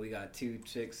 and we got 2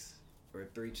 chicks or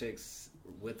 3 chicks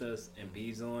with us and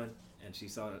beads on, and she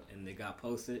saw it and they got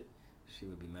posted, she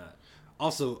would be mad.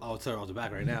 Also, I'll tell her off the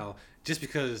back right now, just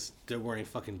because they're wearing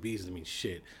fucking beads doesn't mean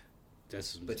shit.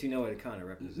 But you know what it kind of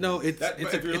represents. No, it's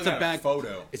a bad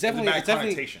photo. It's definitely a bad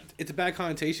connotation. It's a bad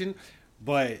connotation,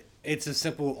 but it's a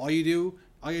simple. All you do,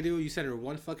 you send her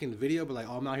one fucking video, but like,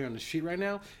 "Oh, I'm out here on the street right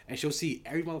now," and she'll see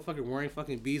every motherfucker wearing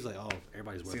fucking beads. Like, "Oh,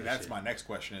 everybody's wearing." See, that's my next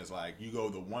question. Is like, you go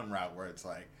the one route where it's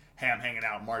like, "Hey, I'm hanging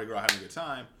out, Mardi Gras, having a good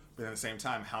time," but at the same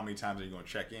time, how many times are you going to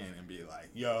check in and be like,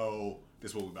 "Yo,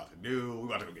 this is what we're about to do. We're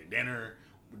about to go get dinner.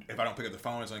 If I don't pick up the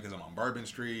phone, it's only because I'm on Bourbon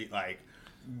Street." Like,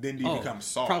 then do you become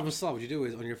soft? Problem solved. What you do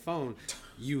is on your phone,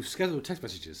 you schedule text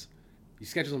messages. You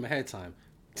schedule them ahead of time.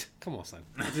 Come on, son.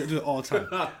 I do it all the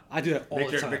time. I do that all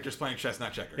the time. Victor's playing chess,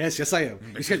 not checkers. Yes, I am.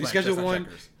 You schedule one. You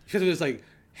schedule this like,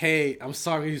 "Hey, I'm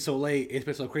sorry you're so late. It's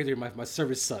been so crazy. My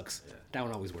service sucks." Yeah. That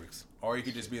one always works. Or you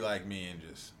could just be like me and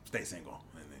just stay single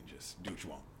and then just do what you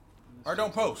want. Or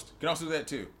don't post. You can also do that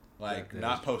too. Like,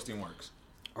 not posting works.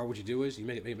 Or what you do is you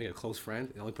make a close friend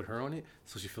and only put her on it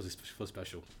so she feels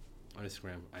special. On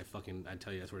Instagram, I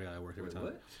tell you, that's where I work every time.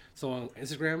 What? So on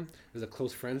Instagram, there's a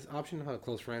close friends option. How a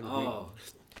close friend. Oh.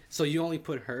 So you only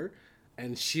put her,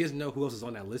 and she doesn't know who else is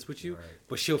on that list with you. Right.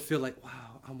 But she'll feel like,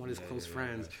 "Wow, I'm one of his close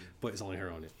friends," but it's only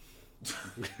her on it.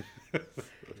 Yeah.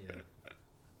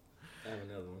 I have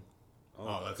another one.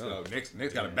 Oh, let's go.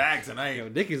 Nick's got a bag tonight. Yo,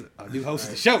 Nick is a new host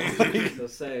of the show. So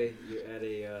say you're at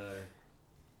a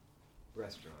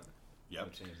restaurant.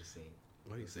 Yep. Change the scene.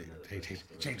 What do you say?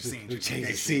 Change the scene. We change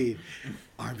the scene.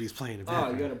 R&B's playing in the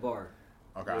background. You're at a bar.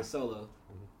 Okay. You're solo.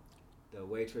 Mm-hmm. The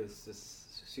waitress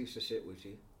just shoots the shit with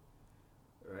you,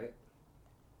 right?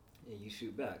 And you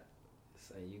shoot back.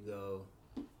 So you go.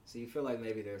 So you feel like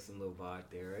maybe there's some little vibe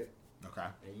there, right? Okay.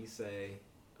 And you say,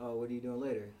 "Oh, what are you doing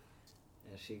later?"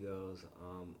 And she goes,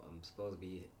 "I'm supposed to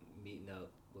be meeting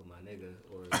up with my nigga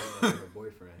or her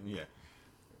boyfriend." Yeah.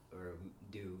 Or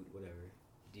dude, whatever.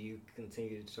 Do you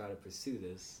continue to try to pursue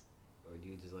this, or do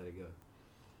you just let it go?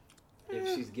 If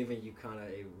she's giving you kind of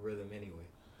a rhythm anyway.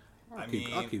 I'll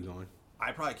keep going.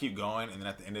 I probably keep going, and then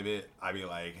at the end of it, I'd be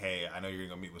like, "Hey, I know you're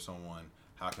gonna meet with someone.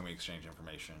 How can we exchange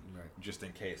information, right? Just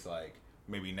in case, like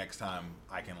maybe next time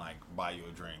I can like buy you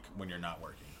a drink when you're not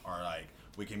working, or like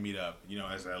we can meet up. You know,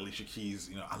 as Alicia Keys,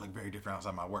 you know, I look very different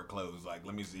outside my work clothes. Like,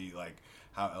 let me see like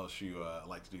how else you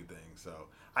like to do things. So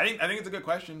I think it's a good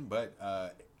question, but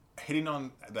hitting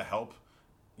on the help,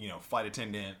 you know, flight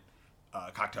attendant,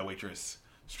 cocktail waitress,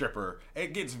 stripper,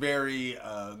 it gets very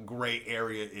gray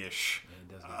area-ish.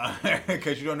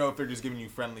 Because you don't know if they're just giving you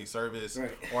friendly service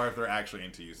or if they're actually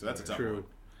into you. So that's a tough one.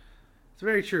 It's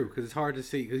very true because it's hard to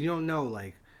see because you don't know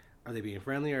like are they being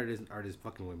friendly or are they just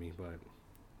fucking with me? But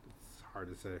it's hard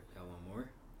to say. Got one more?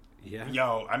 Yeah.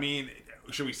 Yo, I mean,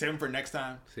 should we save them for next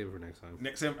time? Save it for next time.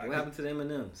 What happened to the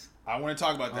M&Ms? I want to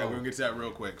talk about that. We're gonna get to that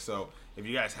real quick. So if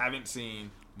you guys haven't seen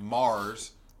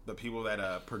Mars, the people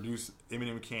that produce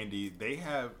M&M candy, they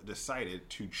have decided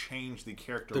to change the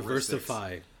characteristics.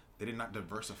 Diversify. They did not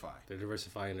diversify. They're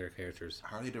diversifying their characters.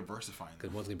 How are they diversifying?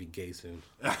 Because one's going to be gay soon.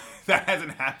 That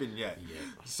hasn't happened yet.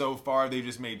 So far, they've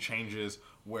just made changes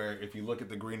where if you look at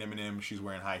the green M&M, she's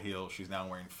wearing high heels. She's now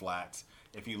wearing flats.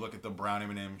 If you look at the brown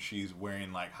M&M, she's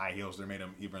wearing like high heels. They made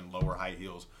them even lower high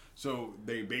heels. So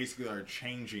they basically are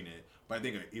changing it. But I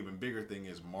think an even bigger thing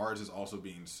is Mars is also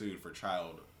being sued for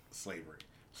child slavery.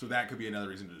 So that could be another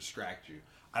reason to distract you.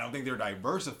 I don't think they're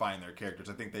diversifying their characters.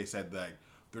 I think they said that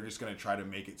they're just going to try to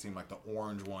make it seem like the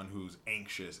orange one who's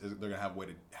anxious, they're going to have a way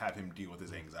to have him deal with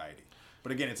his anxiety.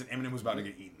 But again, it's an M&M who's about to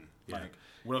get eaten. Yeah. Like,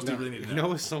 what else do you really need to know? You know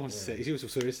what someone said? You see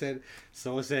what Twitter said?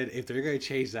 Someone said if they're going to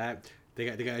change that, they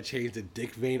got to change the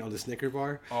dick vein on the Snicker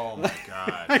bar. Oh my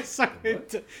god! I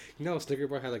started Snicker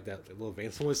bar had like that little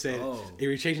vein. Someone said if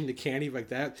you're changing the candy like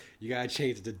that, you got to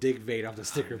change the dick vein off the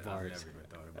Snicker bars. I've never even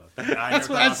thought about that. That's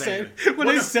what I said. When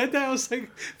they said that, I was like,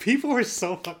 people are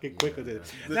so fucking quick with it.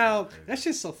 Now, that's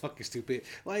just so fucking stupid.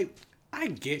 Like, I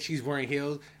get she's wearing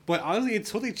heels, but honestly,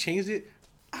 until they changed it,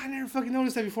 I never fucking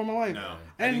noticed that before in my life. No.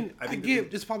 And I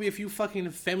get there's probably a few fucking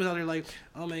femmes out there like,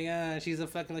 oh my god, she's a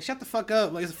fucking, like, shut the fuck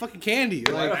up. Like, it's a fucking candy.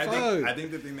 Like, I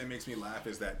think the thing that makes me laugh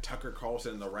is that Tucker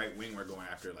Carlson and the right wing were going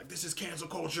after, like, this is cancel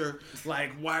culture.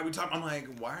 Like, why are we talking? I'm like,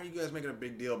 why are you guys making a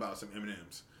big deal about some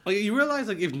M&Ms? Like, you realize,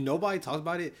 like, if nobody talks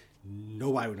about it,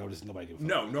 nobody would notice. Nobody give a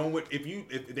fuck. No one would. If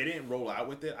they didn't roll out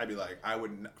with it, I'd be like, I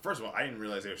would. First of all, I didn't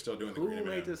realize they were still doing the green Who M&M.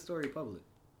 made this story public?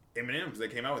 M&M's they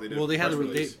came out with it. Well, they had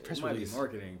release. press it might release. be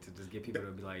marketing to just get people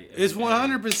to be like, It's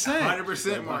 100%.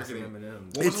 100% marketing. M&Ms.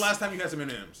 When was the last time you had some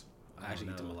M&M's? I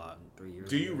actually eat them a lot. 3 years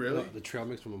Do you ago. really? The trail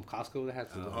mix from Costco that has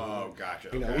to. Oh, gotcha.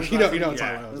 You know, Okay. you know what I'm talking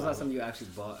When about. was the last time you actually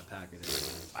bought a packet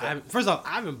of M&Ms? First off,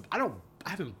 I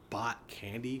haven't bought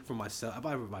candy for myself. I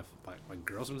buy it for my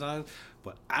girl sometimes,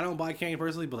 but I don't buy candy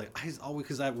personally. But like, I just always,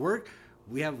 because at work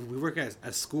we work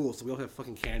at school, so we all have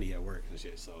fucking candy at work and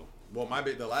shit. So well,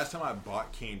 the last time I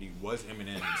bought candy was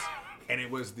M&M's, and it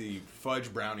was the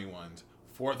fudge brownie ones.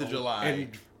 4th of July.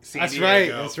 San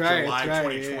Diego, July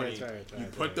 2020. Yeah, that's right. You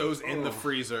put those in the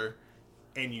freezer,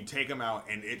 and you take them out,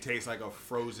 and it tastes like a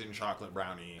frozen chocolate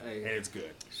brownie, and it's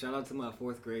good. Shout out to my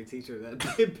 4th grade teacher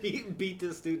that beat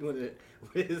this student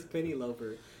with his penny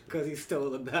loafer because he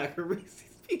stole a bag of Reese's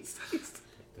Pieces.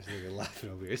 This nigga laughing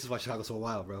over here. This is why chocolate's so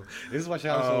wild, bro. This is why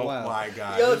chocolate's so wild. Oh my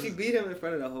god. Yo, she beat him in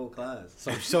front of the whole class.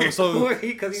 So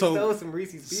Because he stole some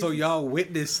Reese's Pieces. So y'all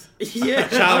witnessed yeah,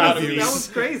 child that abuse. was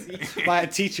crazy. By a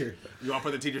teacher. You want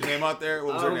to put the teacher's name out there?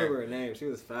 What was I her don't name? remember her name. She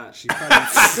was fat. She probably.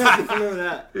 I remember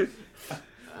that.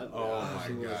 Oh my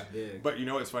she was god! big. But you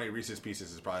know what's funny? Reese's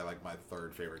Pieces is probably like my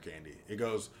 3rd favorite candy. It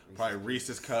goes probably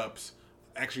Reese's Cups,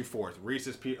 actually 4th.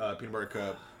 Reese's peanut butter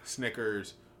cup,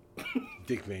 Snickers,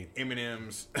 Dick vein.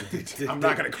 M&M's. I'm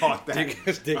not gonna call it that.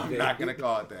 I'm vein. not gonna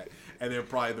call it that. And then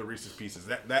probably the Reese's Pieces.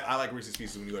 That I like Reese's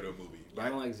Pieces when you go to a movie. I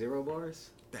don't like Zero Bars.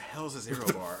 The hell's a Zero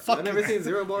Bar? I've never seen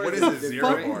Zero Bars. What is a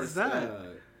Zero Bar? Bar? Is that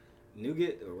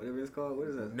nougat or whatever it's called? What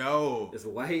is that? No. It's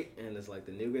white and it's like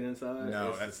the nougat inside.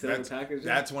 No, it's still packaged.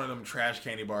 that's one of them trash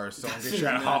candy bars someone That's gives you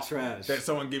at not trash. that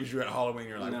someone gives you at Halloween.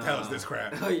 You're like, hell is this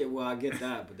crap? Oh yeah, well I get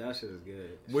that, but that shit is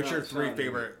good. What's your 3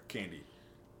 favorite candy?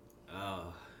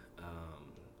 Oh,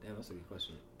 damn, that's a good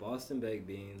question. Boston baked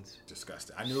beans.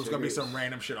 Disgusting. I knew it was gonna be some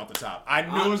random shit off the top. I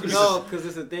knew it was gonna no, because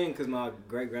it's a thing. Because my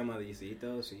great grandmother used to eat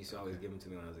those. She used to always give them to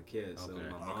me when I was a kid. So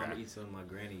my mom eats them. My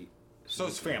granny. So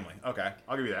it's family. Okay,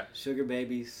 I'll give you that. Sugar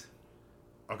babies.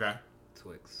 Okay.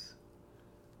 Twix.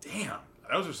 Damn,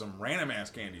 those are some random ass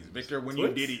candies, Victor. When Twix?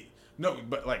 you did eat, no,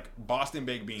 but like Boston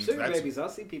baked beans. Sugar babies. I'll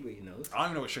see people eating those. I don't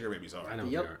even know what sugar babies are. I know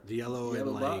Yep. they are. The yellow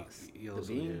and like box. yellow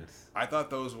The beans. I thought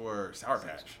those were Sour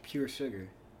Patch. Pure sugar.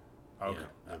 Okay.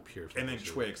 Yeah, pure. And then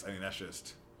sugar. Twix. I mean, that's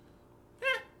just.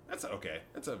 That's okay.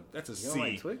 That's a You C. don't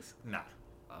like Twix? Nah,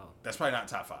 Oh. that's probably not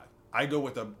top 5. I go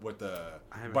with the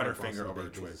I haven't had Butterfinger Boston over the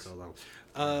baked beans in Twix. so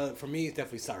long. For me, it's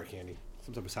definitely sour candy.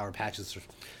 Some type of sour patches, or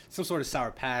some sort of sour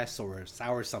patch, or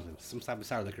sour something, some type of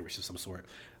sour licorice of some sort.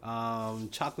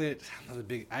 Chocolate, I'm not a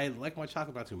big. I like my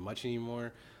chocolate not too much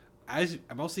anymore. I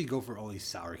mostly go for only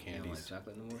sour You don't candies. like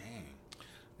chocolate no more? Dang.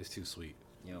 It's too sweet.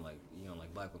 You don't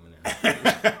like black women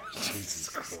now. Jesus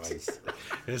Christ.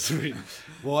 It's sweet.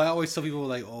 Well, I always tell people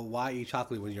like, oh, why eat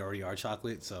chocolate when you already are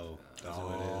chocolate? So that's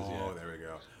what it is. Oh, Yeah. there we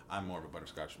go. I'm more of a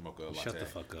butterscotch mocha latte. Shut the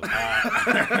fuck up.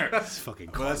 It's fucking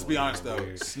But let's be honest though,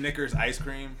 weird. Snickers ice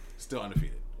cream still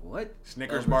undefeated. What?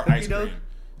 Snickers Oh, bar cookie ice dough? cream.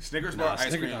 Snickers bar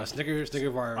ice cream. Snicker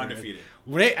bar Undefeated.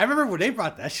 I remember when they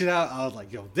brought that shit out, I was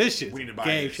like, yo, this shit's We need to buy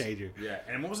game this. changer. Yeah.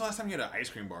 And when was the last time you had an ice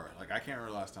cream bar? Like I can't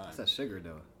remember the last time. What's that sugar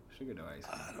dough? Sugar dough ice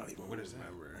cream. I don't even What is that?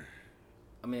 remember.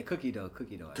 I mean, cookie dough.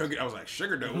 Cookie. I was like,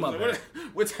 sugar dough. My bad.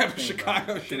 What type of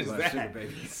Chicago shit is that? Sugar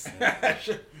babies.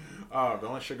 The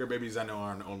only sugar babies I know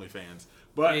are on OnlyFans.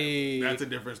 But that's a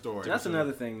different story. That's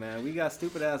another thing, man. We got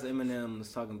stupid ass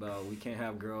M&Ms talking about we can't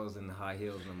have girls in the high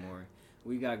heels no more.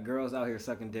 We got girls out here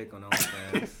sucking dick on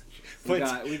OnlyFans.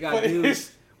 we got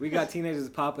dudes. We got teenagers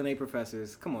popping A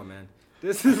professors. Come on, man.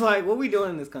 This is like what we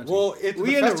doing in this country. Well, if the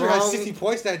we professor has 60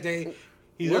 points that day,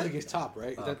 he's What? up against top,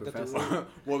 right?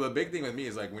 Well, the big thing with me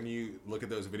is like when you look at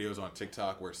those videos on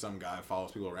TikTok where some guy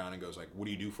follows people around and goes like, "What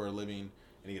do you do for a living?"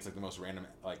 and he gets like the most random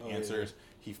answers. Yeah.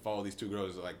 He followed these two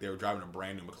girls like they were driving a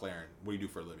brand new McLaren. What do you do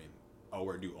for a living? Oh,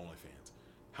 we're do OnlyFans.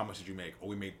 How much did you make? Oh,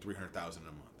 we made $300,000 a month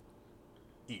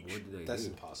each. That's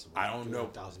impossible. I don't know.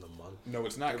 $300,000 a month. No,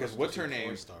 it's not because what's her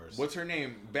name? What's her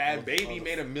name? Bad Baby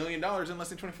made $1 million in less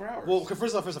than 24 hours. Well,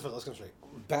 first off, let's go straight.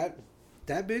 That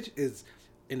bitch is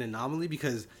an anomaly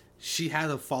because she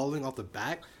has a following off the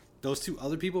back. Those two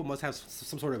other people must have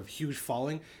some sort of huge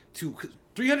following. To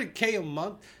 $300K a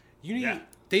month, you need. Yeah.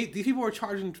 These people are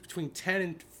charging between $10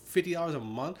 and $50 a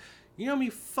month. You know how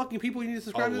many fucking people you need to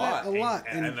subscribe to that? A lot.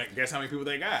 And guess how many people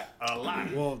they got? A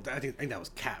lot. Well, I think that was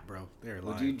cap, bro. They're lying.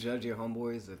 Would you judge your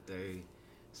homeboys if they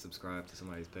subscribe to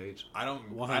somebody's page? I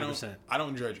don't. 100%. I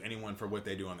don't judge anyone for what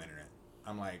they do on the internet.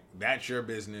 I'm like, that's your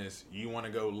business. You want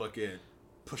to go look at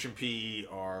Pushing P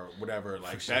or whatever.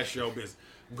 Like, that's your business.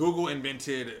 Google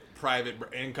invented private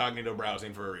incognito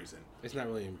browsing for a reason. It's not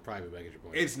really in private, but I get your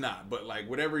point. It's not, but like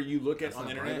whatever you look at on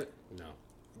the internet. Private? No.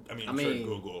 I mean, sure,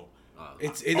 Google.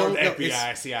 It's or the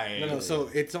FBI, CIA. No. So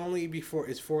it's only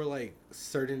it's for like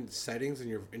certain settings in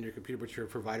your computer, but your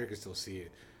provider can still see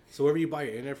it. So wherever you buy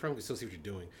your internet from, you can still see what you're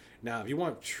doing. Now, if you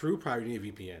want true privacy, you need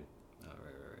a VPN.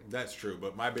 Right. That's true,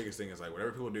 but my biggest thing is like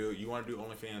whatever people do, you want to do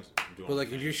OnlyFans, do OnlyFans. But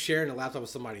like if you're sharing a laptop with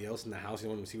somebody else in the house, and you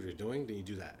want them to see what you're doing, then you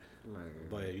do that. Right.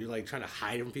 But if you're like trying to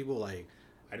hide from people, like.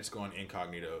 I just go on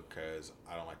incognito because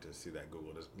I don't like to see that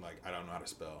Google. Like, I don't know how to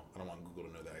spell. I don't want Google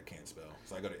to know that I can't spell.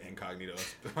 So I go to incognito.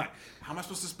 Like, how am I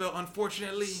supposed to spell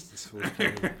unfortunately?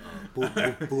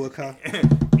 Buaka.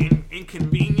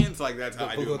 Inconvenience. Like, that's how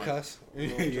I do it.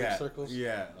 Jerk circles.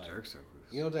 Yeah. Jerk circles.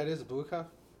 You know what that is, a buaka?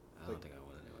 I don't think I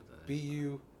want to know what that is.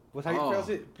 B-U... What, how you pronounce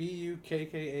it?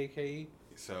 B-U-K-K-A-K-E?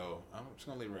 So I'm just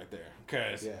gonna leave it right there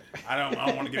because I don't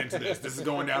want to get into this. This is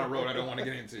going down a road I don't want to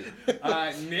get into.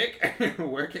 Nick,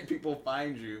 where can people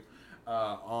find you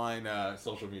on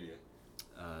social media?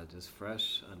 Just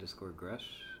Fresh_Gresh. And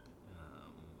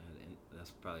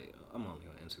that's probably I'm only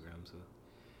on Instagram, so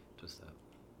just that.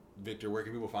 Victor, where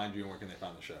can people find you and where can they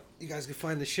find the show? You guys can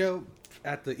find the show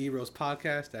at the E.R.O.S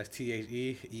podcast. That's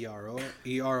THEEROS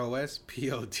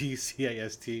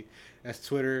PODCAST. That's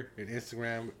Twitter and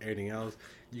Instagram, everything else.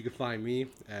 You can find me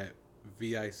at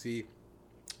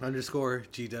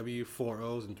VIC_GW, 4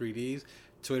 O's and 3 D's.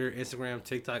 Twitter, Instagram,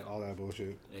 TikTok, all that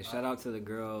bullshit. Hey, shout out to the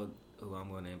girl who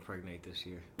I'm going to impregnate this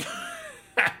year.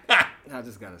 I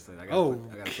just gotta say that. All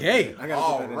right.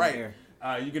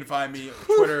 You can find me on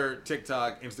Twitter,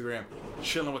 TikTok, Instagram.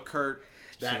 Chilling with Kurt.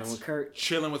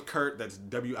 Chilling with Kurt. That's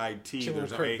WIT. There's no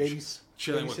H. Babies.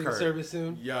 Chilling with Kurt. Service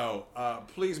soon. Yo,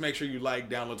 please make sure you like,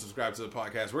 download, subscribe to the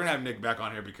podcast. We're gonna have Nick back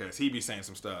on here because he be saying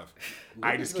some stuff.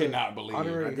 I just cannot believe it. I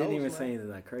didn't even say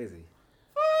anything that crazy.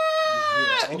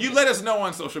 Yeah, you let us know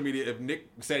on social media if Nick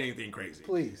said anything crazy.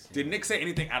 Please. Did Nick say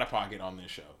anything out of pocket on this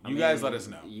show? You guys let us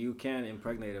know. You can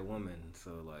impregnate a woman,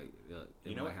 so like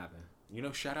it might happen. You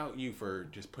know, shout out you for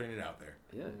just putting it out there.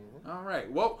 Yeah. All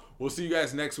right. Well, we'll see you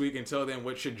guys next week. Until then,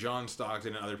 what should John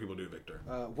Stockton and other people do, Victor?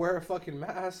 Wear a fucking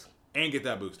mask. And get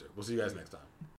that booster. We'll see you guys next time.